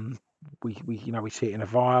 We see it in a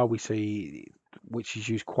vial. We see, which is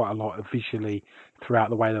used quite a lot visually throughout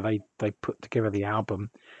the way that they put together the album.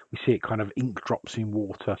 We see it kind of ink drops in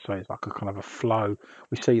water, so it's like a kind of a flow.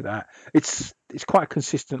 We see that it's quite a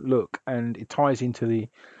consistent look, and it ties into the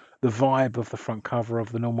vibe of the front cover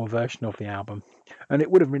of the normal version of the album. And it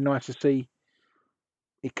would have been nice to see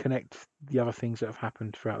it connect the other things that have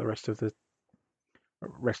happened throughout the rest of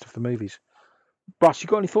the movies. Bus, you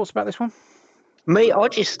got any thoughts about this one? Me,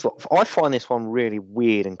 I find this one really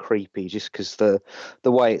weird and creepy, just because the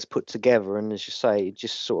way it's put together, and as you say, it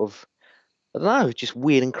just sort of, I don't know, just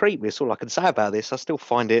weird and creepy. That's all I can say about this. I still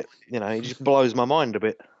find it, it just blows my mind a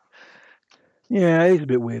bit. Yeah, it is a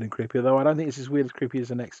bit weird and creepy, though. I don't think it's as weird and creepy as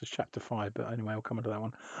the Nexus Chapter 5, but anyway, we'll come on to that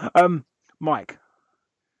one. Mike,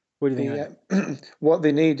 what do you think? What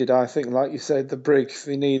they needed, I think, like you said, the brig,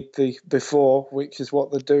 they need the before, which is what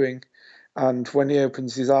they're doing. And when he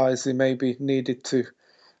opens his eyes, they maybe needed to,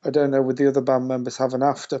 I don't know, would the other band members have an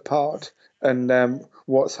after part? And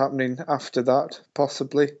what's happening after that,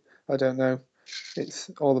 possibly? I don't know. It's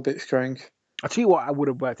all a bit strange. I'll tell you what, I would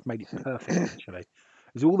have made it perfect, actually.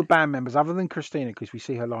 Is all the band members, other than Christina, because we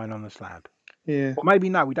see her lying on the slab. Yeah. Or maybe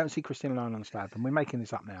no, we don't see Christina lying on the slab, and we're making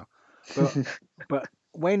this up now. But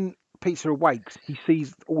when Pizza awakes, he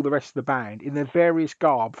sees all the rest of the band in their various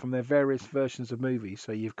garb from their various versions of movies.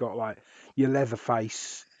 So you've got like your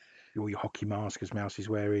Leatherface, or your hockey mask as Mouse is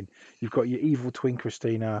wearing. You've got your evil twin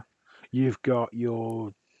Christina. You've got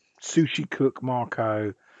your sushi cook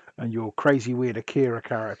Marco, and your crazy weird Akira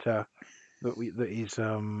character that is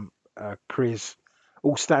Chris,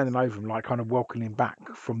 all standing over him, like kind of welcoming him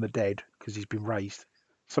back from the dead because he's been raised.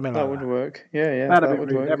 Something like That would work. Yeah, that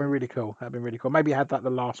would work. That'd be really cool. That'd be really cool. Maybe I had that the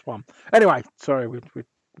last one. Anyway, sorry, we're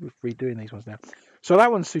redoing these ones now. So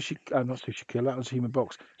that one's not Sushi Killer. That was Human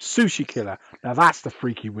Box. Sushi Killer. Now that's the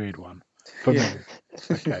freaky weird one for me.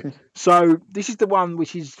 Okay. So this is the one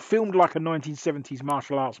which is filmed like a 1970s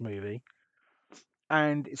martial arts movie,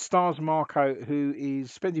 and it stars Marco, who is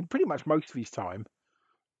spending pretty much most of his time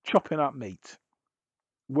chopping up meat,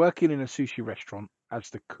 working in a sushi restaurant as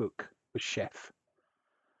the cook, the chef.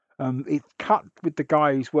 It cut with the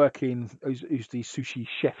guy who's working, who's the sushi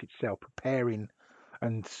chef itself, preparing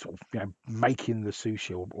and sort of making the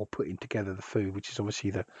sushi or putting together the food, which is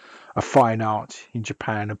obviously a fine art in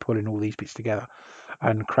Japan, and putting all these bits together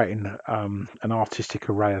and creating an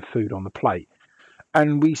artistic array of food on the plate.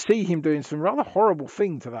 And we see him doing some rather horrible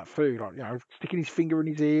things to that food, like sticking his finger in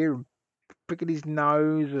his ear and picking his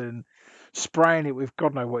nose and spraying it with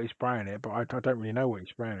God knows what he's spraying it, but I don't really know what he's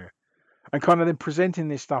spraying it. And kind of then presenting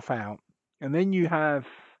this stuff out. And then you have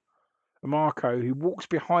Marco who walks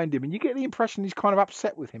behind him, and you get the impression he's kind of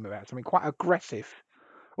upset with him about something, quite aggressive,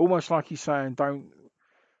 almost like he's saying, don't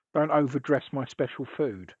overdress my special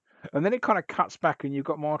food. And then it kind of cuts back, and you've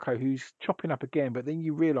got Marco who's chopping up again, but then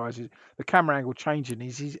you realise the camera angle changing,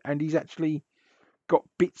 and he's actually got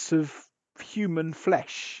bits of human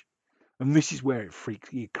flesh. And this is where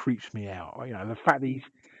it creeps me out. The fact that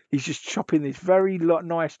he's just chopping this very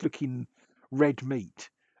nice looking red meat,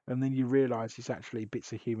 and then you realise it's actually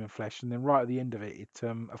bits of human flesh. And then right at the end of it,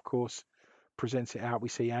 of course presents it out. We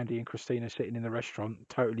see Andy and Christina sitting in the restaurant,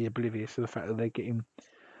 totally oblivious to the fact that they're getting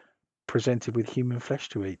presented with human flesh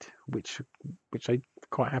to eat, which they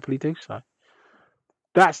quite happily do so.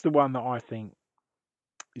 That's the one that I think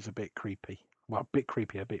is a bit creepy. Well, a bit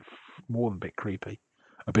creepy, a bit more than a bit creepy,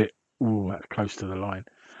 a bit that's close to the line.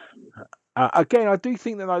 Again, I do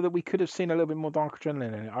think that we could have seen a little bit more Dark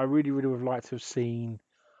Adrenaline in it. I really, really would have liked to have seen,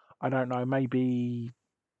 I don't know, maybe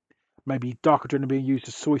Dark Adrenaline being used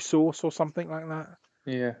as soy sauce or something like that.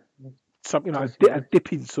 Yeah. Something like a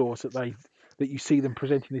dipping sauce that you see them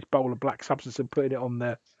presenting this bowl of black substance and putting it on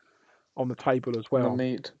the table as well. On the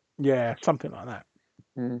meat. Yeah, something like that.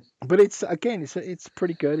 Mm. But it's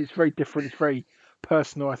pretty good. It's very different. It's very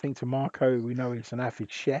personal, I think, to Marco. We know he's an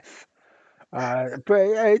avid chef. But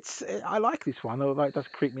I like this one, although it does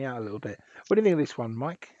creep me out a little bit. What do you think of this one,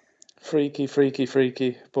 Mike?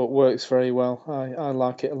 Freaky, but works very well. I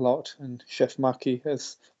like it a lot. And Chef Mackie,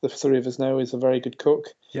 as the three of us know, is a very good cook.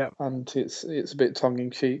 Yeah. And it's a bit tongue in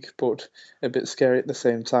cheek, but a bit scary at the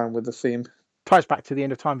same time with the theme. Ties back to the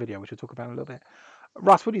End of Time video, which we'll talk about in a little bit.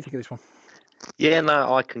 Russ, what do you think of this one? Yeah,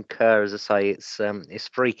 no, I concur. As I say, it's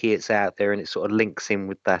freaky, it's out there, and it sort of links in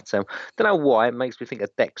with that. Don't know why it makes me think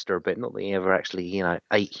of Dexter a bit. Not that he ever actually,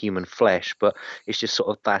 ate human flesh, but it's just sort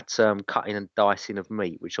of that cutting and dicing of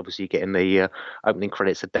meat, which obviously you get in the opening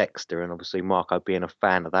credits of Dexter, and obviously Marco being a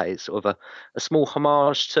fan of that, it's sort of a small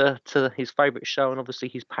homage to his favourite show, and obviously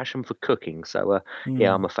his passion for cooking. So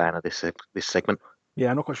yeah, I'm a fan of this segment. Yeah,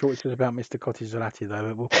 I'm not quite sure what it says about Mr. Cottizzolati,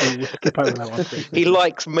 though. But we'll skip over that one. He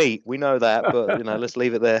likes meat, we know that, but let's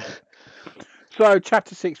leave it there. So,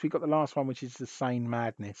 chapter 6, we've got the last one, which is the Sane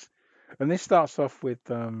Madness, and this starts off with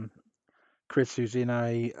Chris, who's in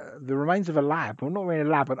the remains of a lab. Well, not really a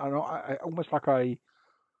lab, but almost like an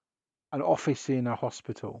office in a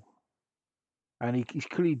hospital. And he's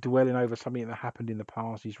clearly dwelling over something that happened in the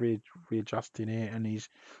past. He's readjusting it, and he's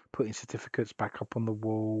putting certificates back up on the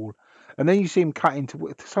wall. And then you see him cut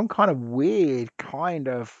into some kind of weird kind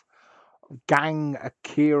of gang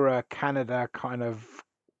Akira Canada kind of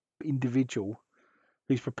individual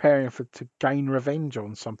who's preparing to gain revenge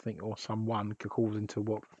on something or someone, according to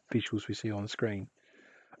what visuals we see on screen.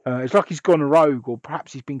 It's like he's gone rogue, or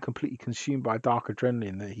perhaps he's been completely consumed by dark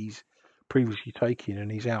adrenaline that he's previously taken, and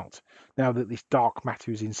he's out now that this dark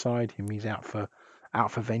matter is inside him. He's out for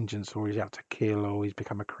vengeance, or he's out to kill, or he's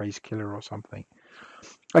become a crazy killer or something.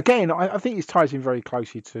 Again, I think this ties in very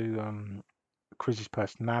closely to Chris's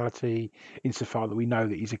personality, insofar that we know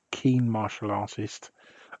that he's a keen martial artist.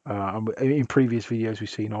 In previous videos we've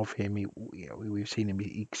seen of him, we've seen him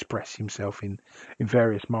express himself in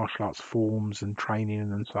various martial arts forms and training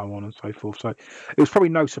and so on and so forth. So it was probably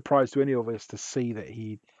no surprise to any of us to see that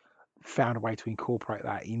he found a way to incorporate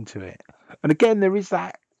that into it. And again, there is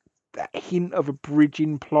that hint of a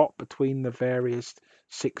bridging plot between the various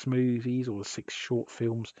 6 movies or the 6 short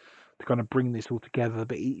films to kind of bring this all together,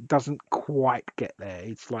 but it doesn't quite get there.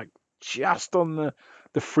 It's like just on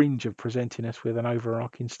the fringe of presenting us with an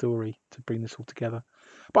overarching story to bring this all together.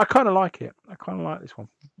 But I kind of like it. I kind of like this one.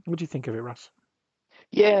 What do you think of it, Russ?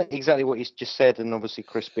 Yeah, exactly what you just said, and obviously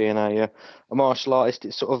Chris being a martial artist,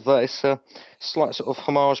 it's sort of it's a slight sort of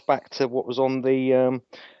homage back to what was on the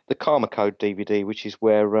Karma Code DVD, which is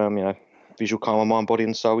where Visual Karma, Mind, Body,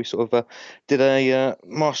 and Soul. We sort of did a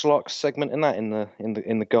martial arts segment in that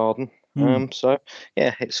in the garden. So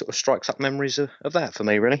yeah, it sort of strikes up memories of that for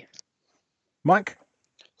me, really. Mike?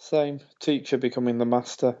 Same. Teacher becoming the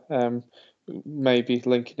master, maybe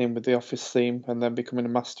linking in with the Office theme, and then becoming a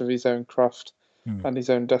master of his own craft and his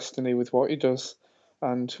own destiny with what he does.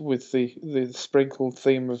 And with the sprinkled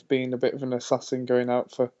theme of being a bit of an assassin going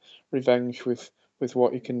out for revenge with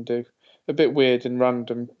what he can do. A bit weird and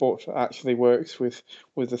random, but actually works with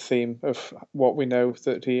the theme of what we know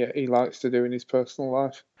that he likes to do in his personal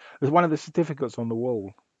life. There's one of the certificates on the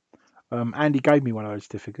wall. Andy gave me one of those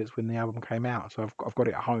certificates when the album came out, so I've got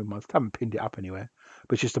it at home. I haven't pinned it up anywhere,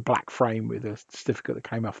 but it's just a black frame with a certificate that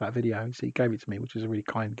came off that video. So he gave it to me, which is a really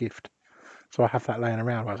kind gift. So I have that laying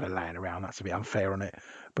around. Well, I say laying around, that's a bit unfair on it,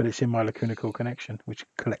 but it's in my Lacuna Cool collection,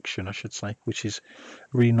 I should say, which is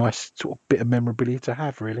a really nice sort of bit of memorabilia to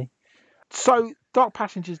have, really. So Dark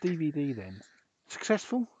Passengers DVD then,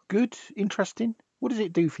 successful, good, interesting. What does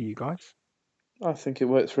it do for you guys? I think it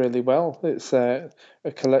works really well. It's a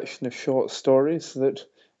collection of short stories that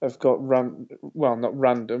have got not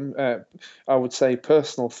random, I would say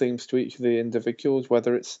personal themes to each of the individuals,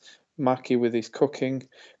 whether it's Mackie with his cooking,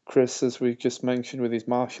 Chris, as we just mentioned, with his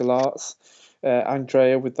martial arts,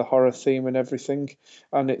 Andrea with the horror theme and everything.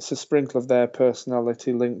 And it's a sprinkle of their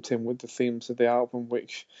personality linked in with the themes of the album,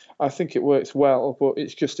 which I think it works well, but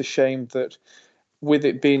it's just a shame that with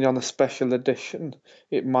it being on a special edition,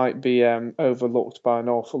 it might be overlooked by an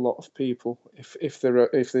awful lot of people if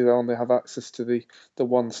they only have access to the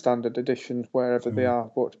one standard edition wherever they are.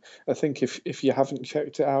 But I think if you haven't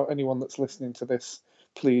checked it out, anyone that's listening to this,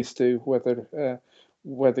 please do.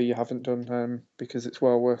 Whether you haven't done, because it's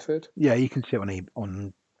well worth it. Yeah, you can see it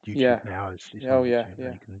on YouTube now. It's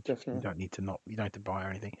definitely. You don't need to buy or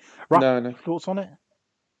anything. Right? No. Thoughts on it?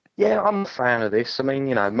 Yeah, I'm a fan of this. I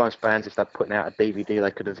mean, most bands, if they're putting out a DVD,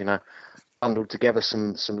 they could have, bundled together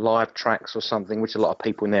some live tracks or something, which a lot of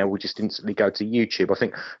people now will just instantly go to YouTube. I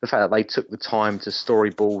think the fact that they took the time to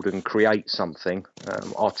storyboard and create something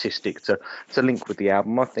artistic to link with the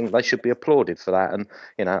album, I think they should be applauded for that. And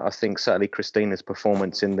I think certainly Christina's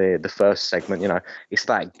performance in the first segment, it's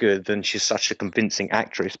that good, and she's such a convincing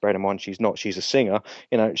actress. Bear in mind, she's a singer.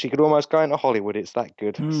 She could almost go into Hollywood. It's that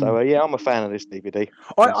good. So yeah, I'm a fan of this DVD,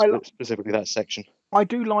 specifically that section. I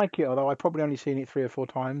do like it, although I've probably only seen it 3 or 4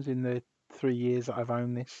 times in the 3 years that I've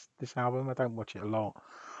owned this album. I don't watch it a lot.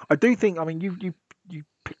 I do think, I mean, you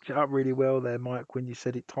picked it up really well there, Mike, when you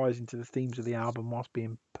said it ties into the themes of the album whilst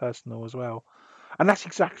being personal as well. And that's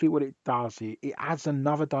exactly what it does. It adds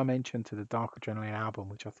another dimension to the Dark Adrenaline album,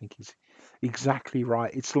 which I think is exactly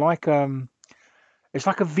right. It's like a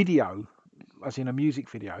video, as in a music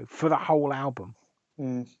video, for the whole album.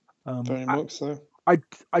 Very much so.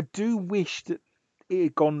 I do wish that it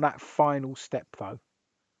had gone that final step, though,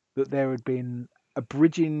 that there had been a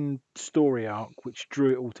bridging story arc which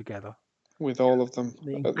drew it all together. With all of them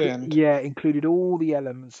at the end. Yeah, included all the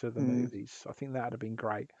elements of the movies. I think that would have been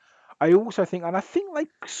great. I also think, and I think they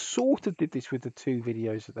sort of did this with the 2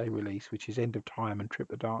 videos that they released, which is End of Time and Trip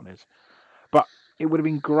to Darkness. But it would have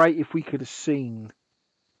been great if we could have seen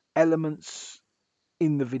elements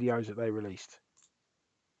in the videos that they released.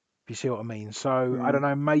 If you see what I mean. So, I don't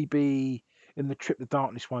know, maybe in the Trip to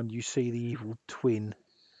Darkness one, you see the evil twin.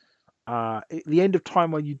 At the End of Time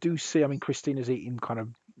one, you do see, I mean, Christina's eating kind of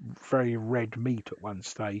very red meat at one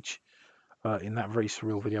stage. In that very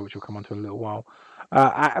surreal video, which we'll come on to in a little while.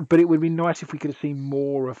 But it would be nice if we could have seen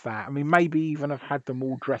more of that. I mean, maybe even have had them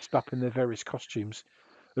all dressed up in their various costumes,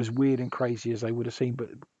 as weird and crazy as they would have seemed, but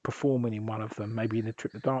performing in one of them, maybe in the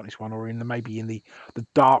Trip to Darkness one, or maybe in the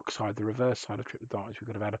dark side, the reverse side of Trip to Darkness. We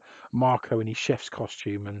could have had Marco in his chef's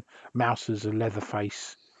costume and Mouse as a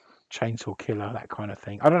Leatherface chainsaw killer, that kind of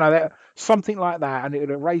thing. I don't know, something like that, and it would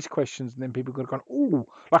have raised questions, and then people could have gone, oh,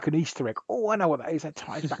 like an Easter egg. Oh, I know what that is. That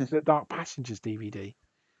ties back to the Dark Passengers DVD.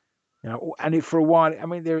 And for a while, I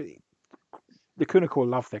mean, the Kunikor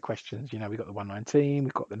love their questions. We've got the 119,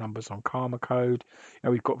 we've got the numbers on Karma Code.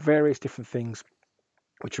 We've got various different things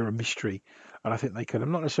which are a mystery, and I think they could have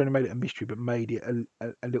not necessarily made it a mystery, but made it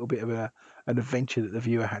a little bit of an adventure that the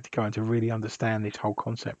viewer had to go on to really understand this whole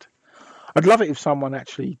concept. I'd love it if someone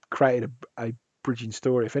actually created a bridging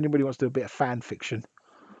story. If anybody wants to do a bit of fan fiction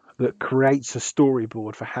that creates a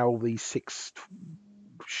storyboard for how these 6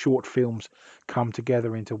 short films come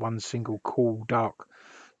together into one single cool, dark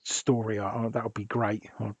story, that would be great.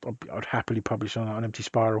 I'd happily publish on Empty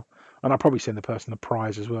Spiral. And I'd probably send the person a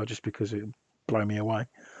prize as well, just because it would blow me away.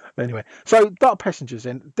 Anyway, so Dark Passengers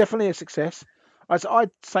then, definitely a success.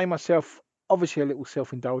 I'd say myself, obviously a little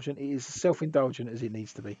self-indulgent. It is as self-indulgent as it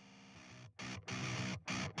needs to be.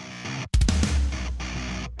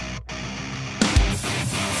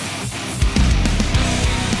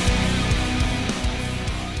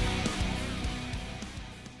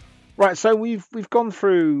 Right, so we've gone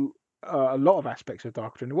through a lot of aspects of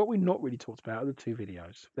Dark Adrenaline. What we've not really talked about are the 2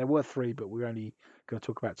 videos. There were 3, but we're only going to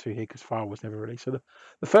talk about 2 here because File was never released. So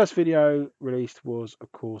the first video released was,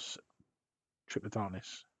 of course, Trip to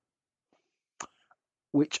Darkness,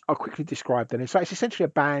 which I'll quickly describe then. So it's essentially a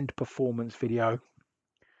band performance video.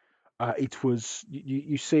 It was,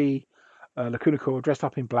 you see Lacuna Coil dressed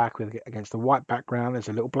up in black against a white background. There's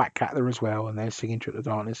a little black cat there as well, and they're singing Trip to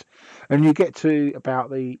Darkness. And you get to about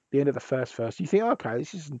the end of the first verse. You think, okay,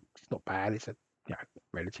 it's not bad. It's a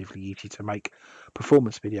relatively easy to make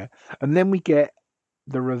performance video. And then we get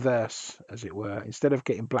the reverse, as it were. Instead of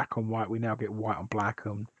getting black on white, we now get white on black.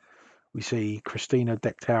 And we see Christina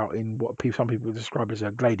decked out in what some people describe as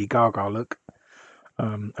a Lady Gaga look.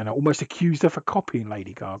 And I almost accused her for copying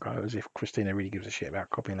Lady Gaga, as if Christina really gives a shit about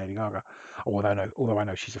copying Lady Gaga. Although I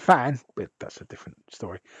know she's a fan, but that's a different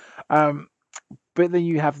story. But then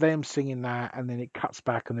you have them singing that, and then it cuts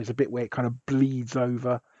back, and there's a bit where it kind of bleeds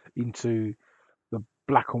over into the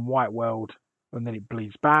black and white world, and then it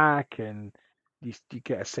bleeds back, and you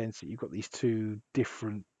get a sense that you've got these 2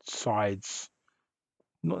 different sides,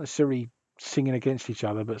 not necessarily singing against each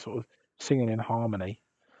other, but sort of singing in harmony.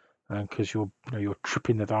 Because you're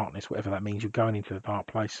tripping the darkness, whatever that means. You're going into the dark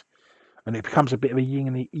place, and it becomes a bit of a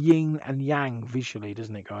yin and yang visually,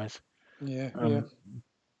 doesn't it, guys? Yeah. And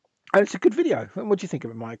it's a good video. What do you think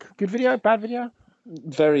of it, Mike? Good video? Bad video?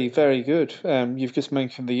 Very, very good. You've just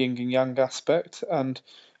mentioned the yin and yang aspect, and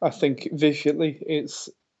I think visually it's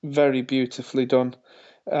very beautifully done,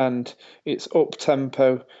 and it's up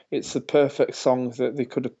tempo. It's the perfect song that they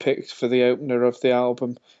could have picked for the opener of the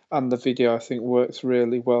album, and the video I think works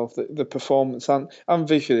really well. The performance and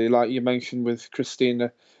visually, like you mentioned with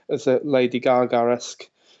Christina as a Lady Gaga-esque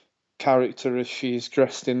character as she is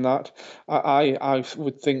dressed in that. I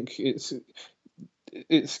would think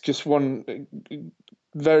it's just one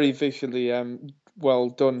very visually well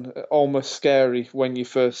done, almost scary when you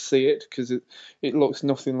first see it, because it looks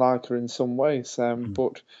nothing like her in some ways,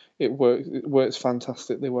 but it works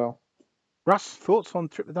fantastically well. Russ, thoughts on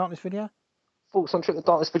Trip the Darkness video? Thoughts on Trip the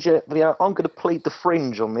Darkness video? I'm going to plead the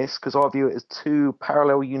fringe on this because I view it as two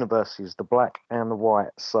parallel universes, the black and the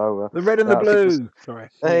white. So the red and the blue. Sorry.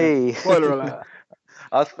 Hey. Spoiler alert.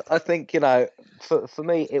 I think, for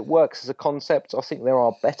me, it works as a concept. I think there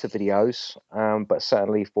are better videos, but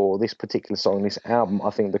certainly for this particular song, this album, I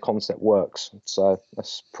think the concept works. So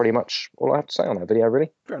that's pretty much all I have to say on that video,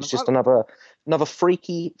 really. It's just another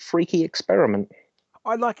freaky experiment.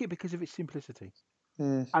 I like it because of its simplicity.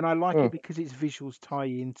 And I like it because its visuals tie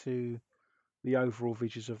into the overall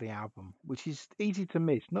visuals of the album, which is easy to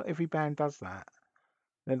miss. Not every band does that.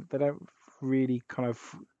 They don't really kind of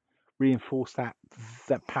reinforce that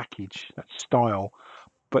package, that style.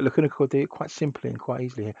 But Lacuna Coil did it quite simply and quite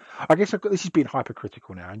easily here. I guess this is being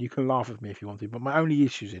hypercritical now, and you can laugh at me if you want to, but my only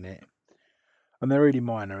issues in it, and they're really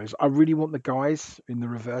minor, is I really want the guys in the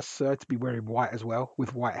reverse to be wearing white as well,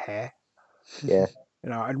 with white hair. Yeah.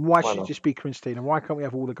 And why should it just be Christina? Why can't we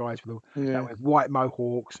have all the guys with white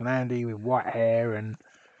mohawks and Andy with white hair? And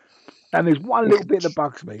there's one little bit that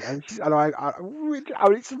bugs me, and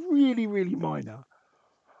it's really, really minor.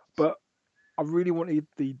 But I really wanted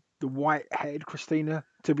the white-haired Christina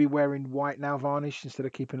to be wearing white nail varnish instead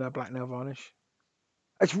of keeping her black nail varnish.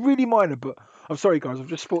 It's really minor, but I'm sorry, guys. I've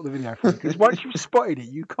just spotted the video for you, because once you've spotted it,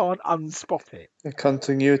 you can't unspot it. A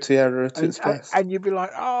continuity error at its best. And you'd be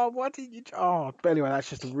like, oh, why didn't you? Oh, but anyway,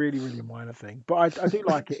 that's just a really, really minor thing. But I do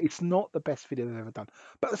like it. It's not the best video they've ever done,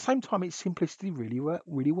 but at the same time, its simplicity really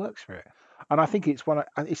works for it. And I think it's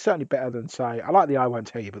it's certainly better than, say, I like the I Won't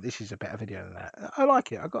Tell You, but this is a better video than that. I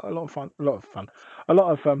like it. I got a lot of fun, a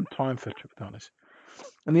lot of time for Trip the Darkness.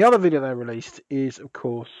 And the other video they released is, of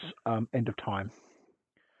course, End of Time,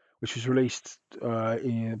 which was released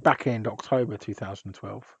in back end October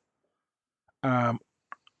 2012.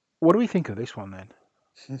 What do we think of this one then?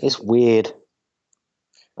 It's weird.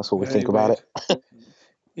 That's what we think about it.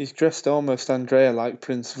 He's dressed almost Andrea like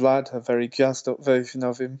Prince Vlad, a very jazzed up version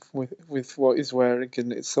of him with what he's wearing,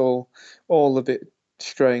 and it's all a bit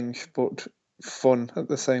strange but fun at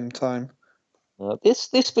the same time.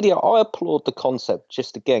 This video, I applaud the concept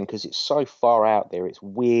just again because it's so far out there. It's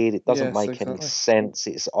weird. It doesn't make any sense.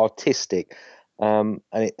 It's artistic. And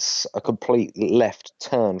it's a complete left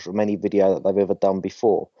turn from any video that they've ever done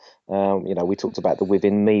before. We talked about the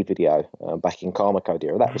Within Me video back in Karma Code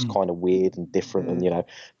era. That was kind of weird and different, and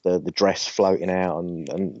the dress floating out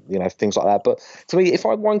and things like that. But to me, if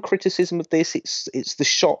I had one criticism of this, it's the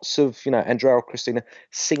shots of Andrea or Christina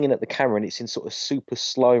singing at the camera, and it's in sort of super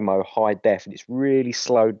slow-mo, high def, and it's really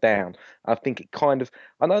slowed down. I think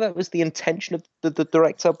I know that was the intention of the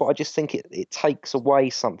director, but I just think it takes away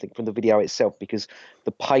something from the video itself, because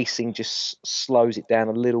the pacing just slows it down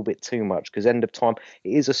a little bit too much, because End of Time,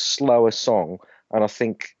 it is a slower song, and I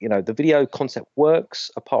think the video concept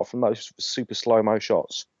works apart from those super slow-mo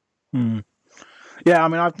shots. Yeah, I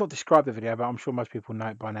mean, I've not described the video, but I'm sure most people know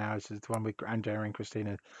it by now. It's the one with Andrea and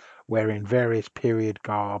Christina wearing various period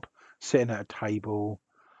garb, sitting at a table,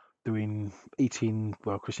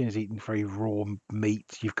 Christina's eating very raw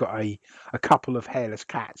meat. You've got a couple of hairless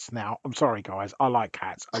cats. Now, I'm sorry, guys, I like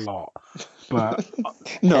cats a lot, but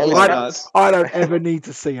I don't ever need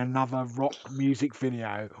to see another rock music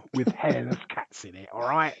video with hairless cats in it. All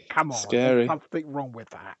right, come on, scary. There's something wrong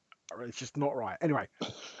with that. It's just not right. Anyway,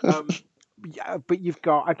 but you've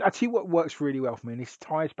got. I tell you what works really well for me, and this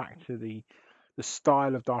ties back to the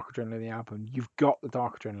style of Dark Adrenaline in the album. You've got the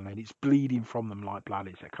Dark Adrenaline. It's bleeding from them like blood.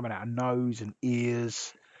 It's coming out of nose and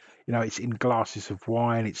ears. It's in glasses of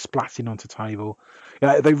wine. It's splatting onto table.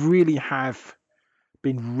 They really have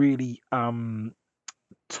been really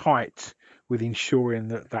tight with ensuring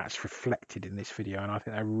that that's reflected in this video, and I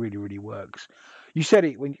think that really, really works. You said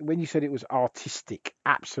it when you said it was artistic.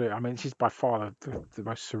 Absolutely. I mean, this is by far the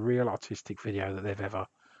most surreal artistic video that they've ever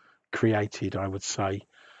created, I would say.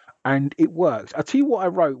 And it works. I'll tell you what I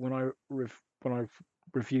wrote when I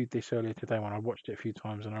reviewed this earlier today, when I watched it a few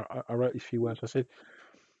times, and I wrote these few words. I said,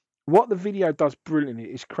 what the video does brilliantly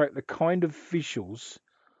is create the kind of visuals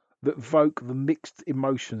that evoke the mixed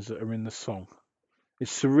emotions that are in the song.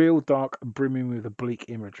 It's surreal, dark, and brimming with oblique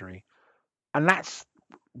imagery. And that's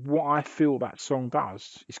what I feel that song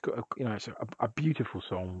does. It's got it's a beautiful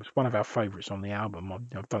song. It's one of our favourites on the album.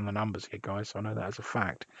 I've done the numbers here, guys, so I know that as a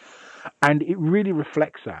fact. And it really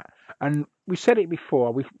reflects that. And we said it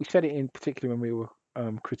before. We said it in particular when we were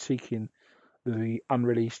critiquing the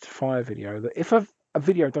unreleased Fire video, that if a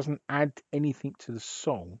video doesn't add anything to the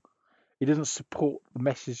song, it doesn't support the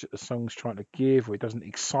message that the song's trying to give, or it doesn't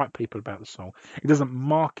excite people about the song, it doesn't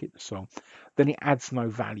market the song, then it adds no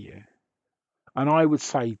value. And I would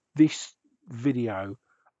say this video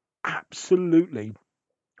absolutely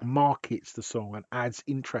markets the song and adds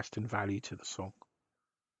interest and value to the song.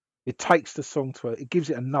 It takes the song it gives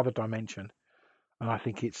it another dimension. And I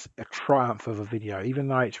think it's a triumph of a video, even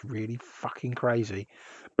though it's really fucking crazy,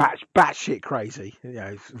 batshit crazy.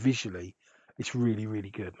 Visually, it's really,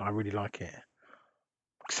 really good. And I really like it.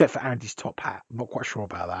 Except for Andy's top hat, I'm not quite sure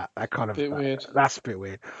about that. Weird. That's a bit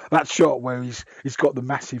weird. That shot where he's got the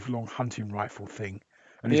massive long hunting rifle thing,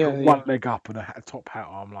 and he's got one leg up and a top hat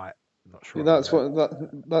on. I'm like, not sure. That's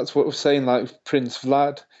what we're saying. Like Prince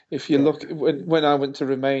Vlad. If you look, when I went to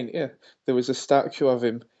Romania, there was a statue of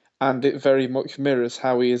him, and it very much mirrors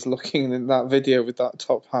how he is looking in that video with that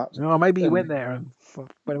top hat. No, maybe he went there and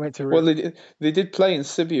when he went to. Well, they did play in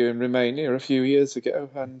Sibiu in Romania a few years ago,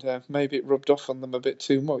 and maybe it rubbed off on them a bit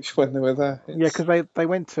too much when they were there. Yeah, because they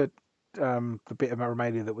went to the bit of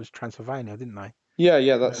Romania that was Transylvania, didn't they?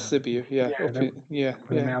 Yeah, that's Sibiu. Up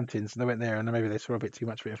in the mountains, and they went there, and maybe they saw a bit too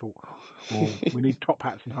much of it. I thought, we need top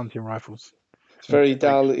hats and hunting rifles. It's very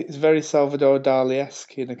Dali. It's very Salvador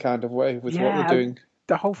Dali-esque in a kind of way with what they're doing.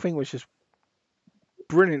 The whole thing was just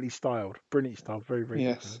brilliantly styled. Very, very.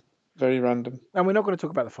 Yes, good. Very random. And we're not going to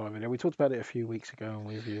talk about the Fire video. We talked about it a few weeks ago, and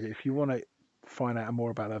we reviewed it. If you want to find out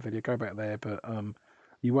more about that video, go back there. But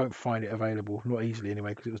you won't find it available, not easily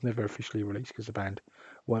anyway, because it was never officially released because the band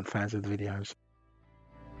weren't fans of the videos.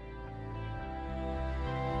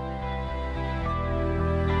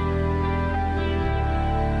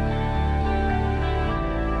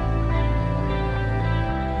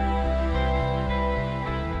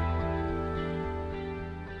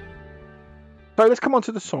 So let's come on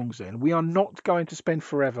to the songs then. We are not going to spend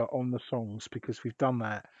forever on the songs because we've done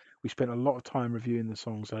that. We spent a lot of time reviewing the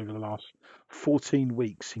songs over the last 14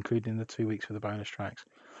 weeks, including the 2 weeks for the bonus tracks.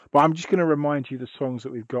 But I'm just going to remind you the songs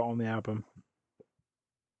that we've got on the album.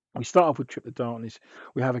 We start off with Trip the Darkness.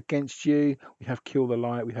 We have Against You. We have Kill the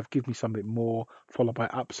Light. We have Give Me Something More, followed by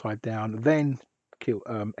Upside Down. Then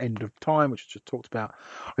End of Time, which I just talked about.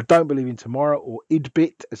 I Don't Believe in Tomorrow, or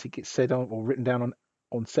Idbit, as it gets said on or written down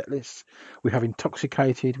on set lists. We have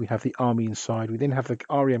Intoxicated. We have The Army Inside. We then have the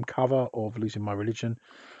REM cover of Losing My Religion.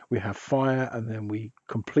 We have Fire, and then we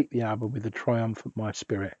complete the album with The Triumph of My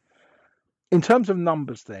Spirit. In terms of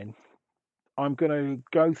numbers then, I'm going to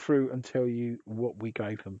go through and tell you what we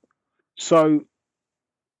gave them. So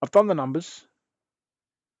I've done the numbers,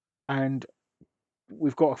 and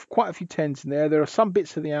we've got quite a few tens in there. There are some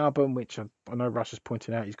bits of the album which I know Russ has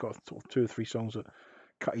pointed out. He's got sort of 2 or 3 songs that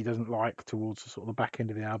he doesn't like towards the sort of the back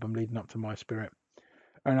end of the album leading up to My Spirit.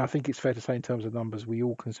 And I think it's fair to say in terms of numbers, we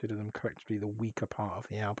all consider them collectively the weaker part of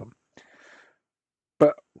the album.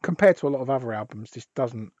 But compared to a lot of other albums, this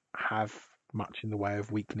doesn't have much in the way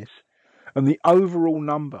of weakness. And the overall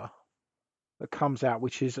number that comes out,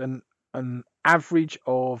 which is an average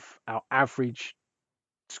of our average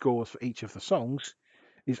scores for each of the songs,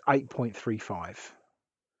 is 8.35,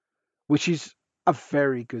 which is a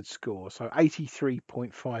very good score. So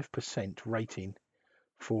 83.5% rating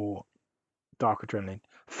for Dark Adrenaline.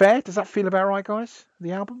 Fair? Does that feel about right, guys?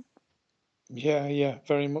 The album? Yeah,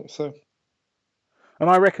 very much so. And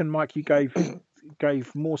I reckon, Mike, you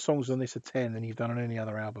gave more songs on this a 10 than you've done on any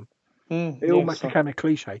other album. It almost became a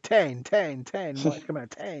cliche. 10. Mike's come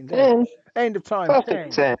out 10. End of Time.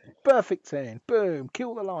 Perfect 10. Perfect 10. Boom.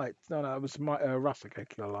 Kill the Light. No, it was Russ that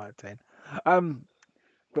Kill the Light at 10.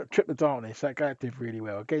 But Trip the Darkness, that did really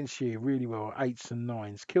well. Against You, really well. 8s and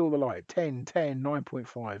 9s. Kill the Light, 10,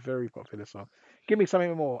 9.5. Very popular song. Give Me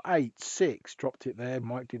Something More, 8, 6. Dropped it there.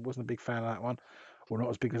 Mike wasn't a big fan of that one. Well, not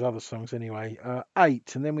as big as other songs anyway.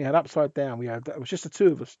 8. And then we had Upside Down. It was just the 2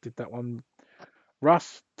 of us did that one.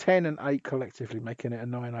 Russ, 10 and 8 collectively, making it a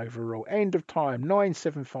 9 overall. End of Time,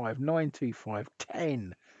 9.75, 9.25,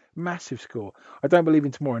 10. Massive score. I Don't Believe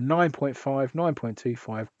in Tomorrow, 9.5,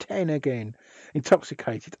 9.25, 10 again.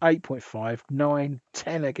 Intoxicated, 8.5, 9,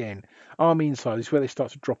 10 again. Army Inside is where they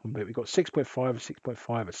start to drop a bit. We've got 6.5, a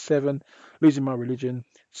 6.5, a 7. Losing My Religion,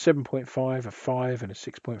 7.5, a 5, and a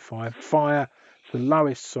 6.5. Fire, the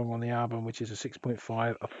lowest song on the album, which is a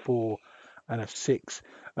 6.5, a 4, and a 6.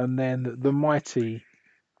 And then the mighty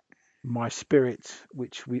My Spirit,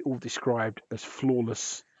 which we all described as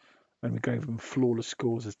flawless, and we gave them flawless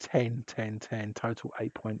scores as 10, 10, 10, total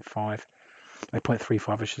 8.5,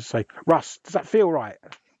 8.35, I should say. Russ, does that feel right?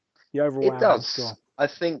 The overall it does. I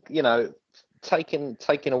think, taking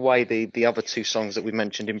away the other two songs that we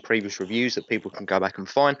mentioned in previous reviews that people can go back and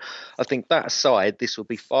find, I think that aside, this will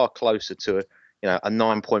be far closer to a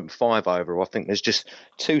 9.5 overall. I think there's just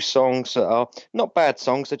two songs that are not bad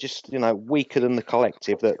songs. They're just weaker than the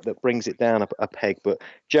collective that brings it down a peg. But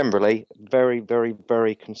generally, very, very,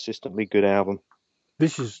 very consistently good album.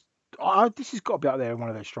 This has got to be up there one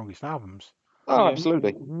of their strongest albums. Oh,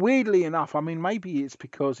 absolutely. Weirdly enough, I mean, maybe it's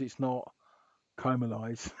because it's not Coma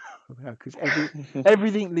Lies, because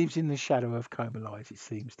everything lives in the shadow of Coma Lies, it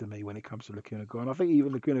seems to me, when it comes to Lacuna Coil. And I think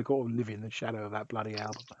even Lacuna Coil live in the shadow of that bloody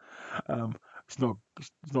album. It's not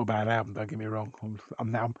a bad album, don't get me wrong.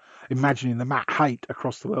 I'm now imagining the Matt hate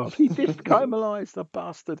across the world. He did Coma Lies, the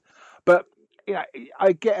bastard. But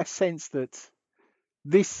I get a sense that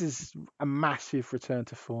this is a massive return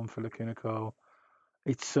to form for Lacuna Coil.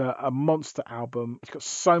 It's a monster album. It's got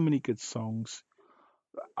so many good songs.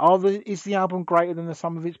 Is the album greater than the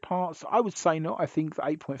sum of its parts? I would say not. I think the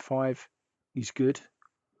 8.5 is good.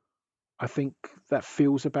 I think that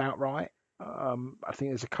feels about right. I think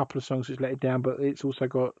there's a couple of songs which let it down, but it's also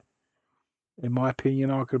got, in my opinion,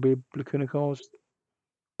 arguably Lacuna Coil's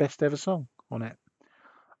best ever song on it.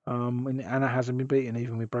 And it hasn't been beaten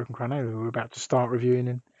even with Broken Crown Ale, we're about to start reviewing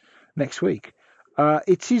in next week.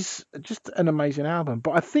 It is just an amazing album,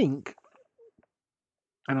 but I think,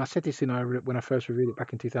 and I said this when I first reviewed it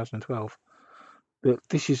back in 2012, that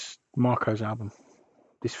this is Marco's album.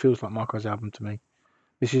 This feels like Marco's album to me.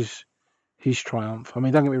 This is his triumph. I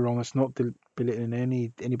mean, don't get me wrong, it's not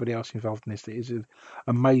belittling anybody else involved in this. It is an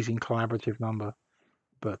amazing collaborative number.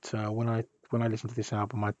 But when I listen to this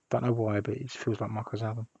album, I don't know why, but it feels like Marco's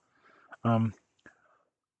album.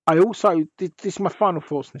 I also, this is my final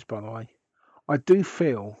thoughts on this, by the way. I do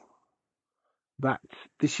feel that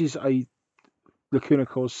this is a Lacuna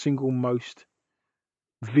Coil's single most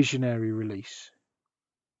visionary release,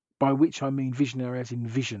 by which I mean visionary as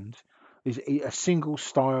envisioned. Is a single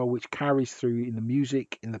style which carries through in the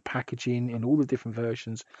music, in the packaging, in all the different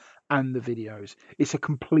versions, and the videos. It's a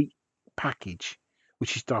complete package,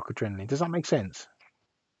 which is Dark Adrenaline. Does that make sense?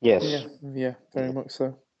 Yes. Yeah, very much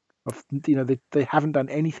so. They haven't done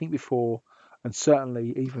anything before, and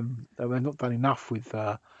certainly even they've not done enough with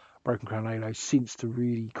Broken Crown Ale since to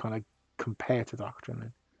really kind of compare to Dark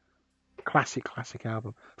Adrenaline. Classic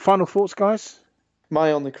album. Final thoughts, guys?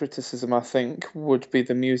 My only criticism, I think, would be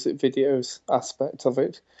the music videos aspect of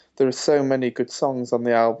it. There are so many good songs on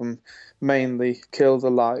the album, mainly Kill the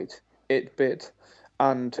Light, It Bit,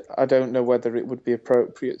 and I don't know whether it would be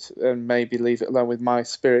appropriate and maybe leave it alone with My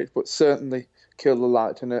Spirit, but certainly Kill the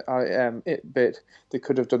Light and It Bit, they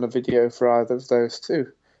could have done a video for either of those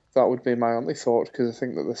two. That would be my only thought, because I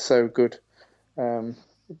think that they're so good.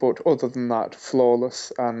 But other than that,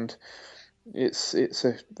 flawless, and it's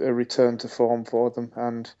a return to form for them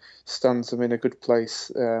and stands them in a good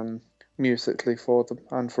place musically for them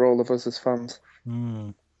and for all of us as fans.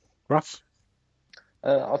 Russ?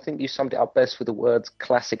 I think you summed it up best with the words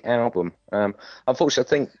classic album. Unfortunately, I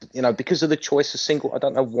think, because of the choice of single, I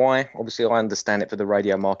don't know why. Obviously, I understand it for the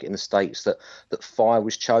radio market in the States that Fire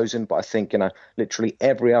was chosen, but I think, literally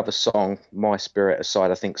every other song, My Spirit aside,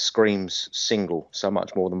 I think screams single so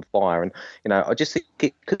much more than Fire. And, I just think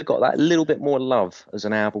it could have got that little bit more love as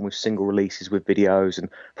an album with single releases, with videos and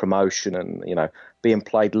promotion and, being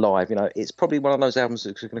played live. It's probably one of those albums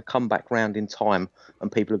that's going to come back round in time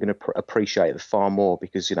and people are going to appreciate it far more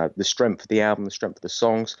because, the strength of the album, the strength of the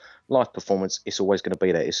songs, live performance, it's always going to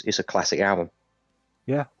be there. It's a classic album.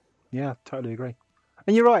 Yeah, totally agree.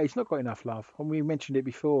 And you're right, it's not got enough love. And we mentioned it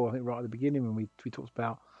before, I think right at the beginning when we talked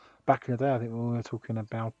about, back in the day, I think when we were talking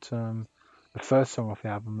about the first song off the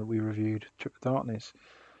album that we reviewed, Trip of Darkness.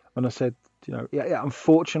 And I said,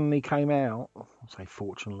 unfortunately came out. I'll say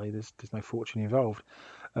fortunately, there's no fortune involved.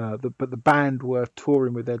 But the band were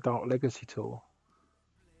touring with their Dark Legacy tour,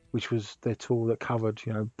 which was their tour that covered,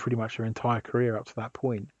 pretty much their entire career up to that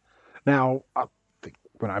point. Now, I think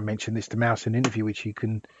when I mentioned this to Mouse in an interview, which you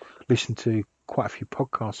can listen to quite a few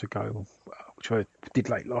podcasts ago, which I did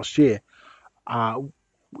late last year, I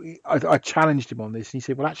challenged him on this, and he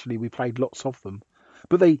said, well, actually, we played lots of them.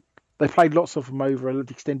 But they played lots of them over an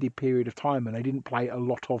extended period of time, and they didn't play a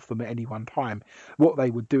lot of them at any one time. What they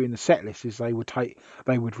would do in the set list is they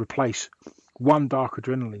would replace one Dark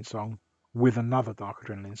Adrenaline song with another Dark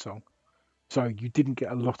Adrenaline song. So you didn't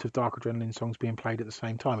get a lot of Dark Adrenaline songs being played at the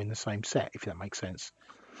same time in the same set, if that makes sense.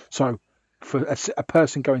 So for a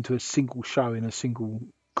person going to a single show in a single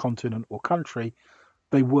continent or country,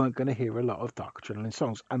 they weren't going to hear a lot of Dark Adrenaline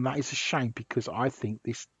songs. And that is a shame, because I think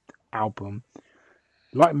this album,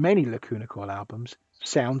 like many Lacuna Coil albums,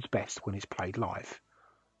 sounds best when it's played live.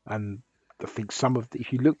 And I think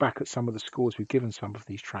if you look back at some of the scores we've given some of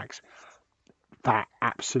these tracks, that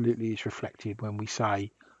absolutely is reflected when we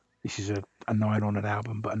say this is a 9 on an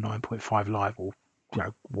album, but a 9.5 live, or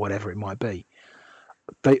whatever it might be.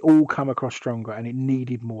 They all come across stronger, and it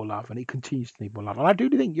needed more love, and it continues to need more love. And I do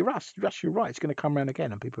think you're right. It's going to come around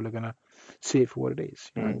again, and people are going to see it for what it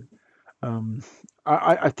is.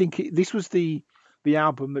 I think this was the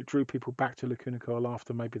album that drew people back to Lacuna Coil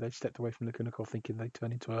after maybe they stepped away from Lacuna Coil thinking they'd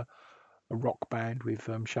turn into a rock band with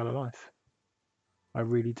Shallow Life. I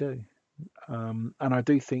really do. And I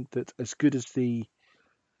do think that as good as the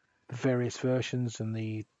various versions and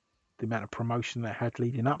the amount of promotion they had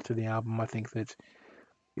leading up to the album, I think that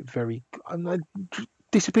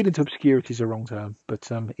disappeared into obscurity is a wrong term, but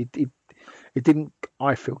it didn't,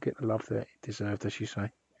 I feel, get the love that it deserved, as you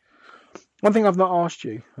say. One thing I've not asked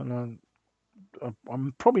you, and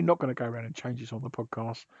I'm probably not going to go around and change this on the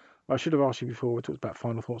podcast. I should have asked you before we talked about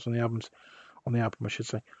final thoughts on the album, I should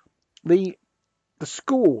say. The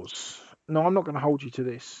scores. No, I'm not going to hold you to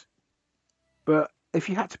this, but if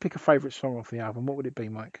you had to pick a favourite song off the album, what would it be,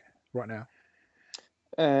 Mike, right now?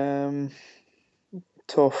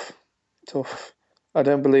 Tough. I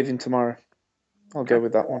Don't Believe in Tomorrow. I'll go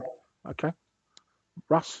with that one. Okay.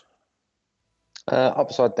 Russ?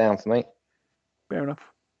 Upside Down for me. Fair enough.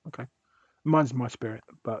 Okay. Mine's My Spirit,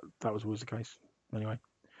 but that was always the case anyway.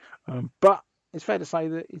 But it's fair to say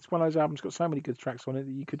that it's one of those albums got so many good tracks on it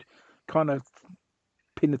that you could kind of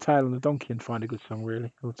pin the tail on the donkey and find a good song,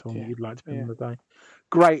 really, or song that you'd like to pin on the day.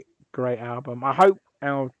 Great album. I hope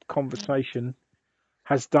our conversation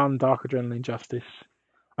has done Dark Adrenaline justice.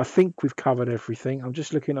 I think we've covered everything. I'm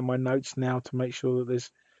just looking at my notes now to make sure that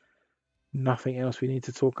there's nothing else we need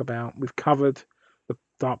to talk about. We've covered the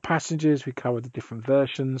Dark Passengers. We've covered the different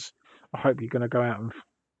versions. I hope you're going to go out and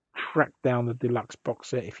track down the deluxe box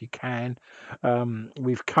set if you can.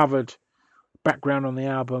 We've covered background on the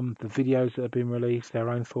album, the videos that have been released, their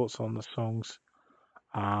own thoughts on the songs,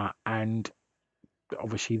 and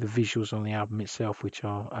obviously the visuals on the album itself, which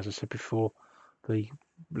are, as I said before, the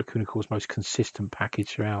Lacuna Coil's most consistent package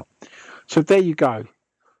throughout. So there you go.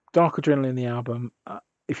 Dark Adrenaline, the album.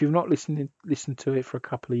 If you've not listened to it for a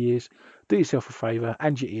couple of years, do yourself a favour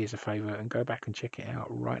and your ears a favour and go back and check it out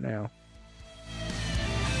right now.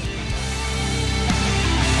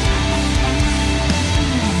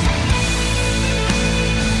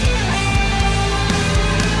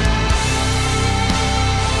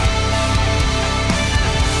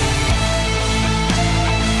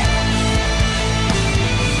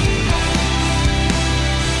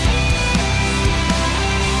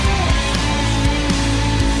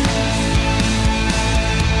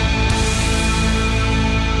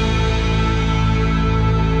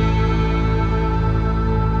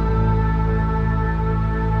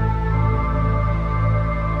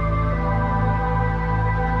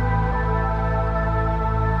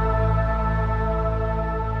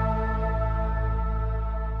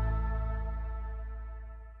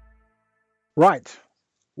 Right.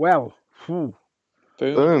 Well. Boom.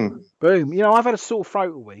 Boom. I've had a sore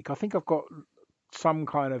throat all week. I think I've got some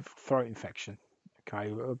kind of throat infection.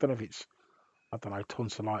 Okay. I don't know if it's,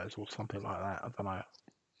 tonsillitis or something like that. I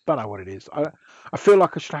don't know what it is. I feel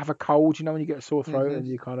like I should have a cold. When you get a sore throat and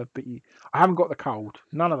you kind of, I haven't got the cold.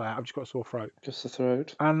 None of that. I've just got a sore throat. Just the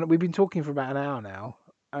throat. And we've been talking for about an hour now,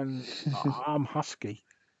 and I'm husky.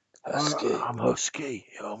 I'm husky.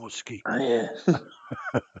 Yeah, I'm husky. Oh, yeah.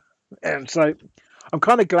 And so I'm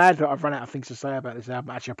kind of glad that I've run out of things to say about this album.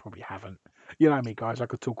 Actually, I probably haven't. You know me, guys. I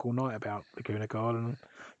could talk all night about Lacuna Coil and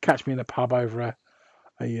catch me in a pub over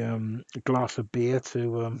a glass of beer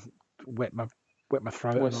to wet my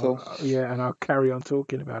throat. Whistle. And I'll carry on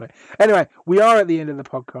talking about it. Anyway, we are at the end of the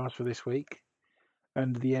podcast for this week,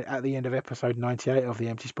 and at the end of episode 98 of the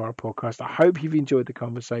Empty Spiral podcast. I hope you've enjoyed the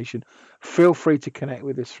conversation. Feel free to connect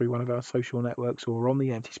with us through one of our social networks or on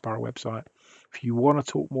the Empty Spiral website. If you want to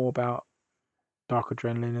talk more about Dark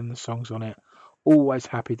Adrenaline and the songs on it, always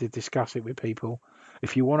happy to discuss it with people.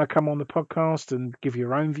 If you want to come on the podcast and give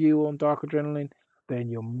your own view on Dark Adrenaline, then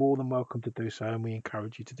you're more than welcome to do so, and we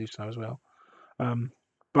encourage you to do so as well.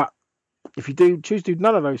 But if you do choose to do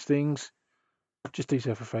none of those things, just do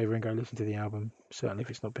yourself a favour and go listen to the album, certainly if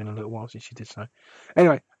it's not been a little while since you did so.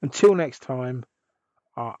 Anyway, until next time,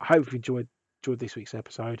 I hope you enjoyed this week's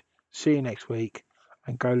episode. See you next week,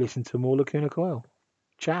 and go listen to more Lacuna Coil.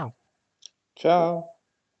 Ciao. Ciao.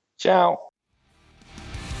 Ciao.